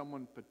let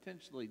someone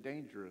potentially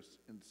dangerous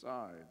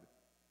inside.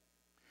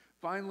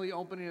 Finally,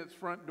 opening its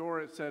front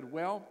door, it said,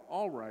 well,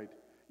 all right,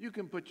 you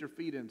can put your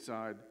feet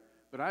inside,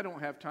 but I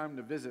don't have time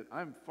to visit.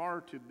 I'm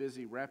far too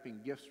busy wrapping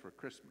gifts for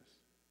Christmas.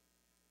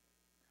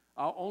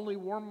 I'll only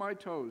warm my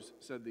toes,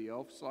 said the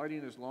elf,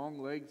 sliding his long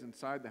legs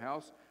inside the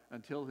house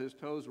until his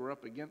toes were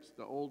up against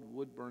the old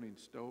wood-burning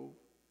stove.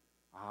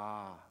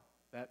 Ah,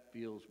 that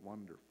feels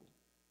wonderful.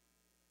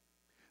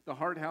 The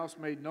heart house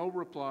made no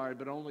reply,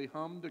 but only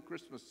hummed a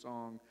Christmas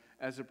song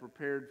as it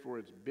prepared for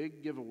its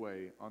big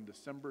giveaway on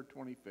December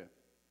 25th.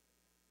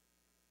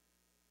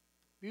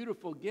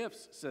 Beautiful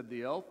gifts, said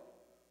the elf.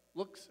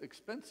 Looks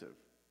expensive.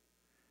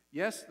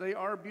 Yes, they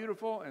are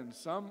beautiful, and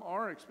some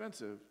are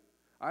expensive.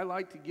 I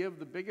like to give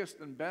the biggest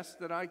and best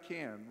that I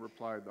can,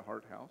 replied the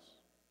heart house.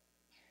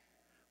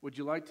 Would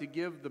you like to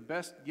give the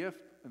best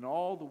gift in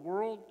all the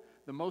world,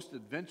 the most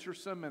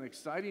adventuresome and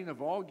exciting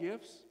of all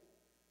gifts?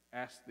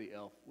 Asked the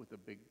elf with a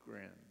big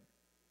grin.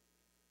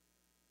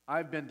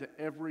 I've been to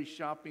every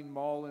shopping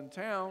mall in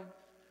town,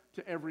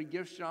 to every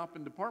gift shop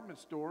and department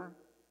store,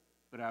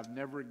 but I've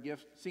never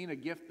seen a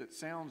gift that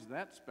sounds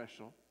that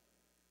special.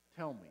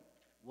 Tell me,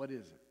 what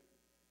is it?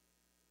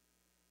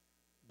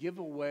 Give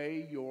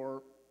away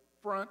your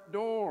front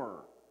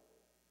door.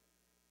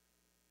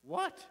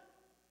 What?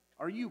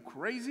 Are you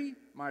crazy?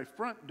 My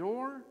front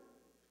door?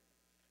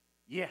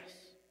 Yes.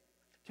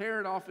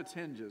 Tear it off its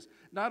hinges.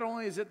 Not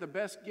only is it the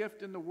best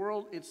gift in the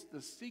world, it's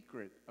the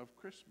secret of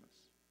Christmas.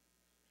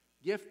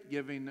 Gift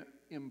giving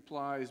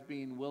implies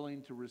being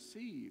willing to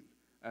receive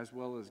as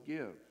well as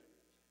give.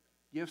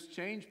 Gifts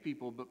change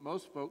people, but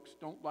most folks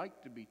don't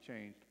like to be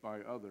changed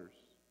by others.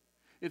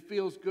 It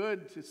feels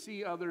good to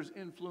see others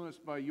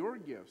influenced by your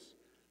gifts,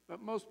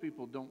 but most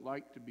people don't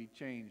like to be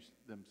changed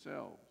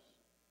themselves.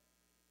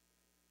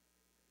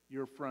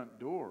 Your front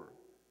door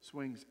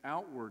swings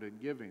outward in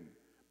giving,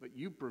 but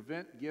you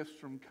prevent gifts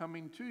from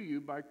coming to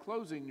you by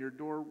closing your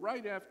door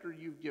right after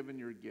you've given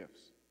your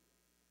gifts.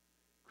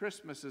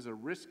 Christmas is a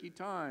risky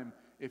time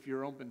if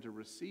you're open to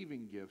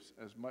receiving gifts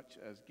as much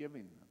as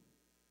giving them.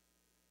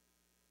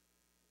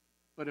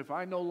 But if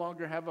I no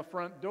longer have a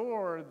front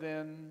door,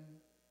 then...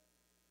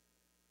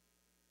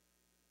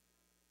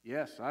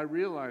 Yes, I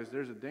realize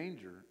there's a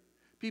danger.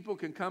 People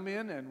can come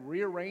in and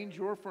rearrange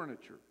your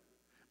furniture,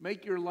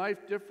 make your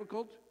life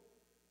difficult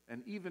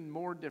and even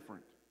more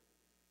different.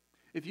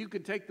 If you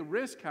can take the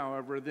risk,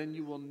 however, then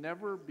you will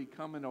never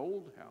become an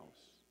old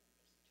house.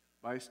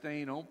 By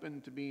staying open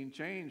to being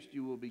changed,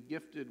 you will be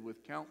gifted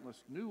with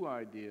countless new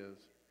ideas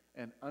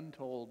and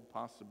untold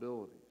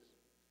possibilities.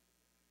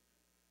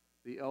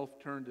 The elf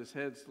turned his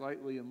head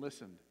slightly and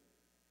listened.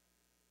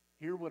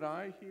 Hear what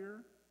I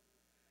hear?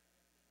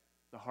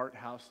 The heart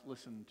house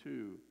listened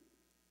too.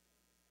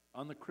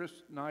 On the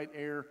crisp night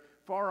air,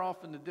 far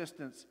off in the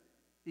distance,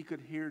 he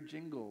could hear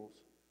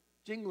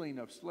jingling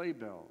of sleigh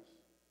bells.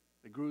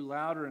 They grew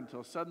louder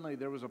until suddenly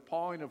there was a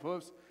pawing of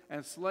hoofs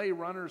and sleigh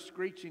runners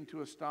screeching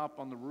to a stop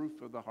on the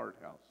roof of the heart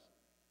house.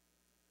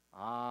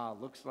 Ah,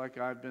 looks like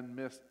I've been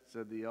missed,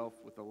 said the elf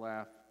with a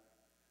laugh.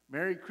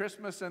 Merry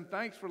Christmas and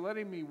thanks for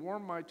letting me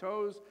warm my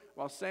toes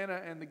while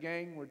Santa and the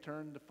gang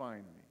returned to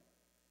find me.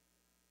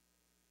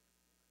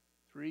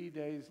 3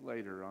 days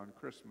later on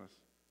Christmas,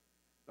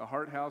 the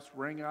heart house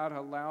rang out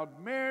a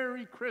loud,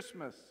 Merry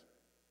Christmas.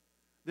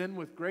 Then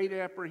with great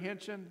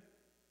apprehension,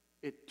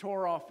 it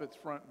tore off its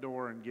front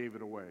door and gave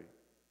it away.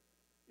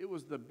 It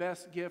was the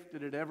best gift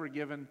it had ever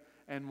given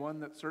and one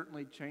that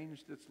certainly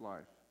changed its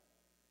life.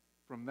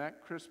 From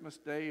that Christmas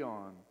day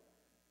on,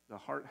 the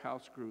heart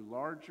house grew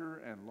larger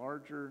and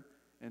larger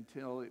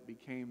until it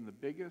became the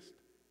biggest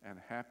and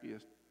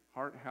happiest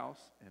heart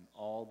house in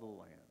all the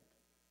land.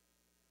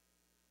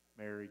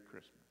 Merry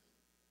Christmas.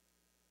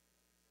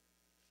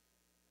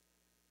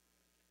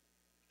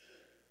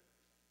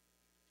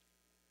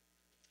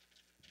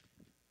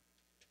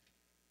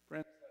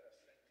 Friends, let us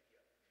sing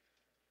together.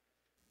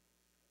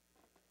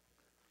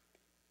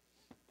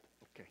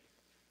 Okay.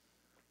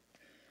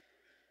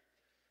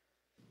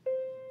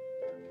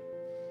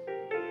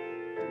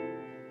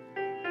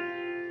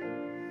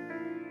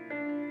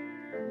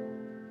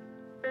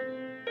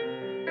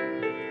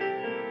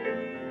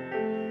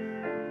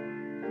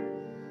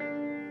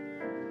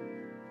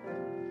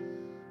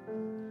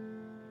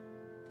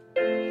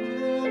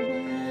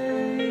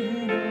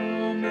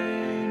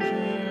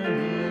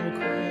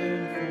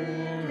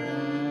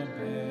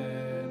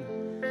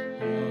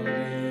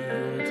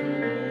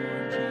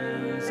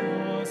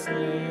 Jesus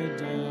laid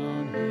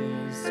down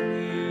his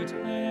sweet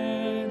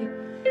head.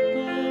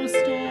 The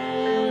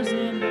stars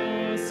in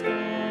the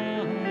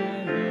sky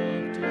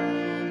looked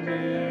down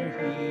where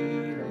he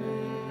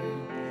lay.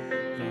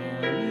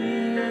 The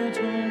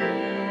little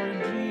Lord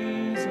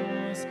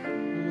Jesus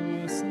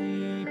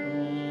asleep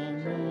on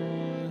the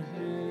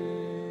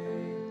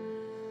hay.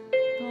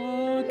 The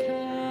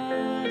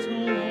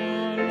cattle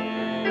are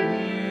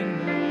lowing,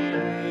 the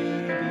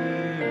baby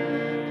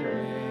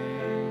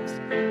awakes,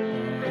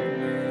 but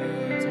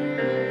little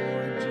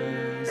Lord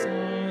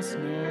Jesus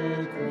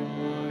no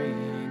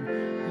crying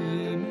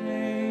he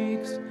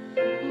makes.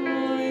 I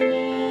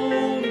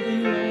love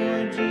thee,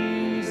 Lord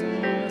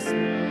Jesus,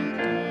 look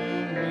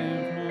down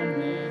there from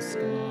the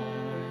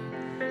sky,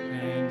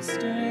 and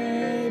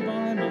stay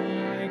by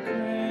my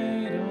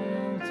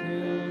cradle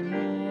till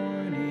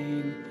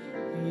morning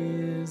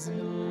is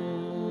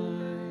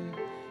nigh.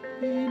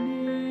 Be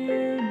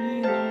near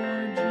me,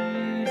 Lord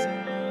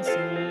Jesus, I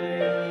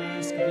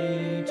ask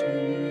thee to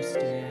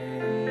stay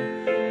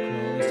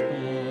close by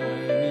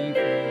me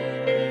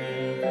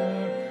forever,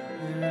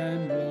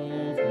 and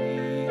love me,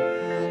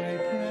 I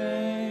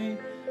pray.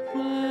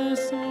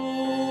 Bless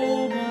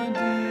all the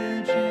dear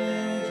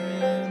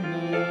children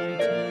thy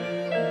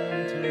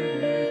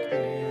tender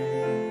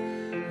care,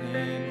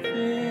 and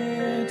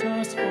fit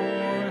us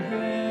for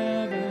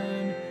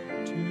heaven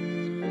to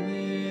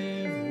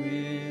live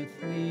with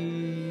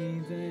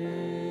thee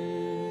there.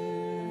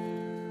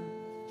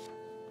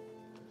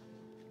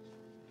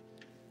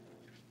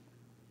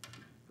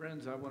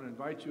 Friends, I want to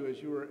invite you,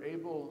 as you are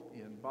able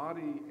in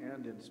body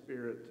and in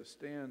spirit, to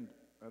stand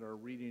at our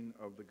reading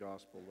of the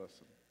gospel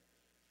lesson.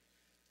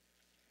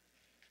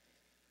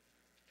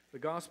 The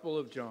Gospel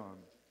of John.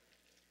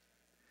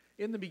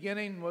 In the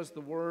beginning was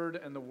the Word,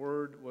 and the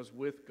Word was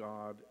with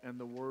God, and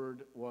the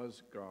Word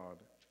was God.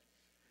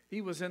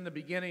 He was in the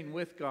beginning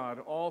with God.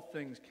 All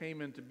things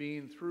came into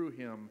being through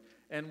him,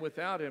 and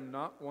without him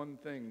not one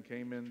thing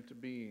came into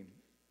being.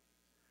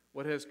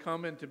 What has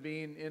come into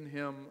being in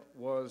him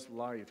was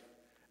life,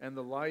 and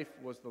the life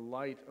was the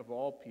light of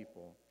all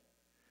people.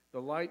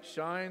 The light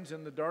shines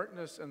in the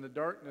darkness, and the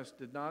darkness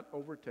did not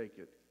overtake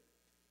it.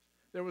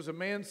 There was a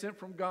man sent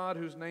from God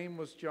whose name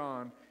was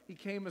John. He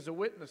came as a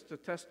witness to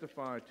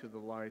testify to the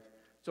light,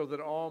 so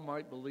that all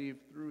might believe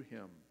through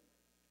him.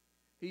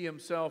 He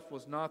himself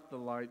was not the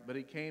light, but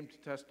he came to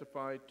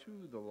testify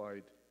to the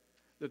light.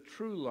 The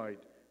true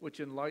light, which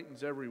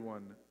enlightens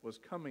everyone, was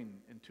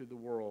coming into the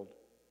world.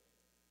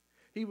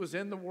 He was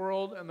in the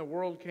world, and the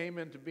world came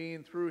into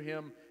being through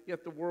him,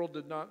 yet the world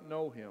did not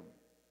know him.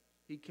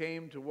 He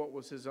came to what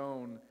was his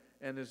own,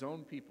 and his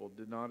own people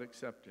did not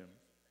accept him.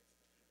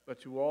 But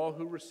to all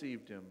who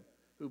received him,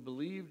 who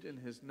believed in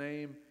his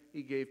name,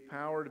 he gave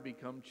power to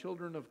become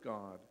children of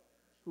God,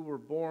 who were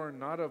born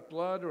not of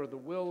blood or the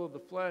will of the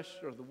flesh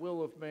or the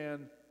will of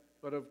man,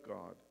 but of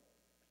God.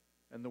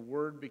 And the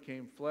Word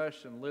became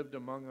flesh and lived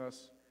among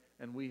us,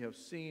 and we have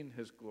seen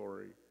his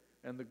glory,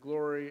 and the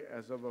glory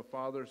as of a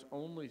Father's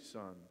only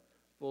Son,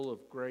 full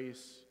of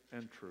grace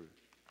and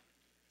truth.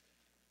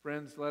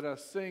 Friends, let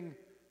us sing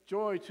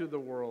Joy to the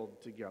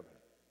World together.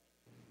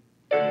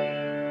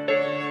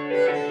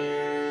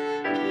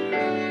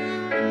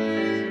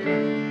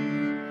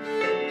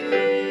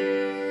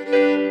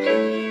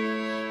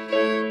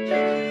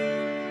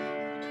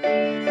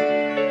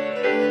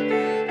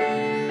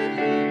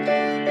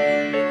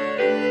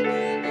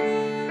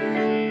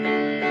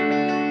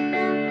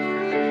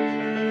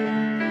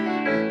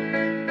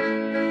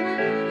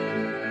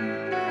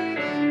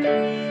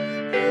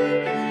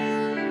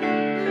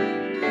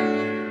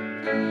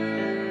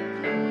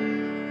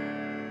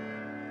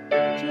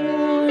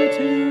 Joy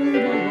to the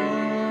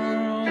world.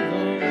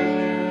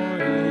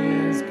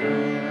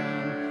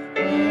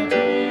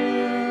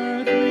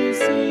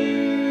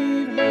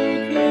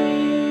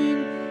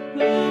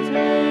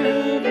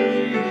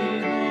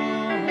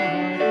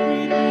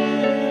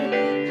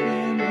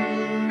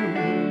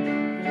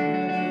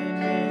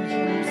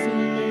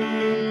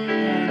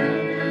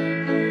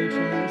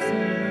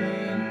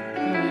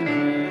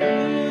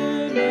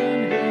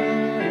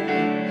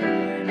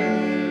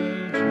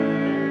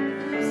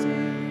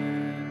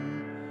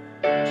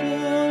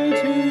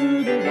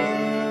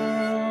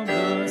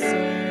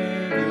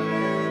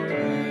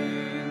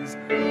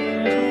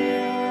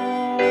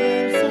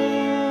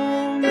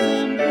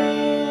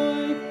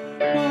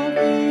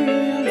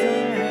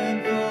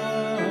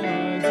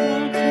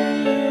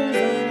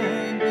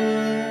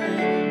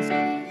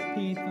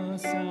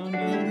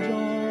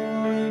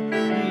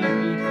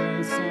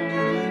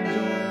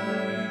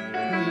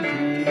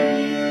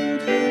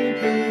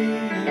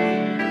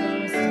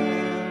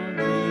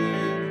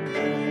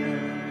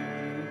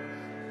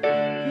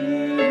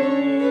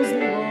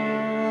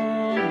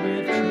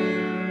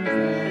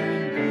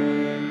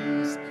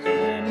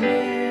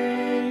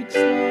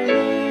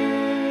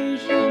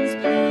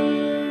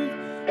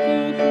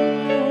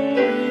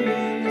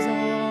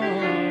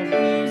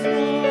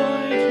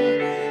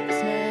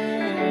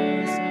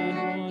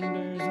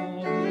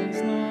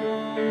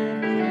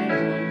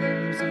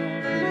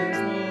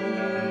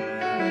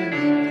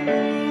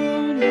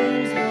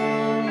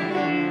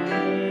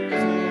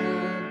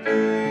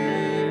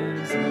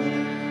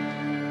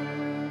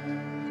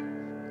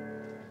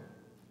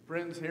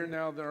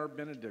 now our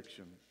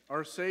benediction.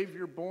 Our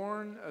Savior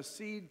born, a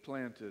seed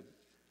planted,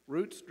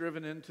 roots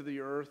driven into the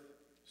earth,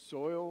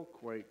 soil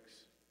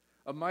quakes.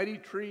 A mighty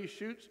tree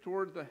shoots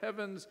toward the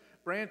heavens,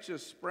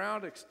 branches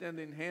sprout,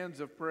 extending hands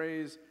of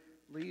praise,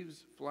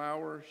 leaves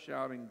flower,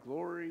 shouting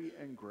glory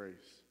and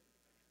grace.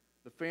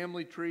 The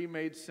family tree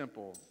made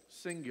simple,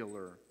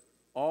 singular,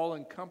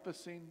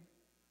 all-encompassing,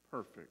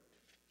 perfect.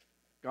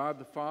 God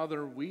the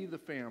Father, we the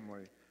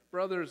family,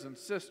 brothers and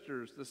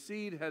sisters, the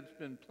seed has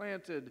been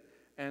planted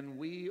and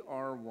we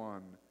are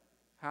one.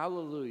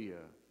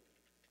 Hallelujah.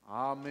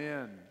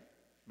 Amen.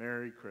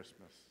 Merry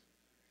Christmas.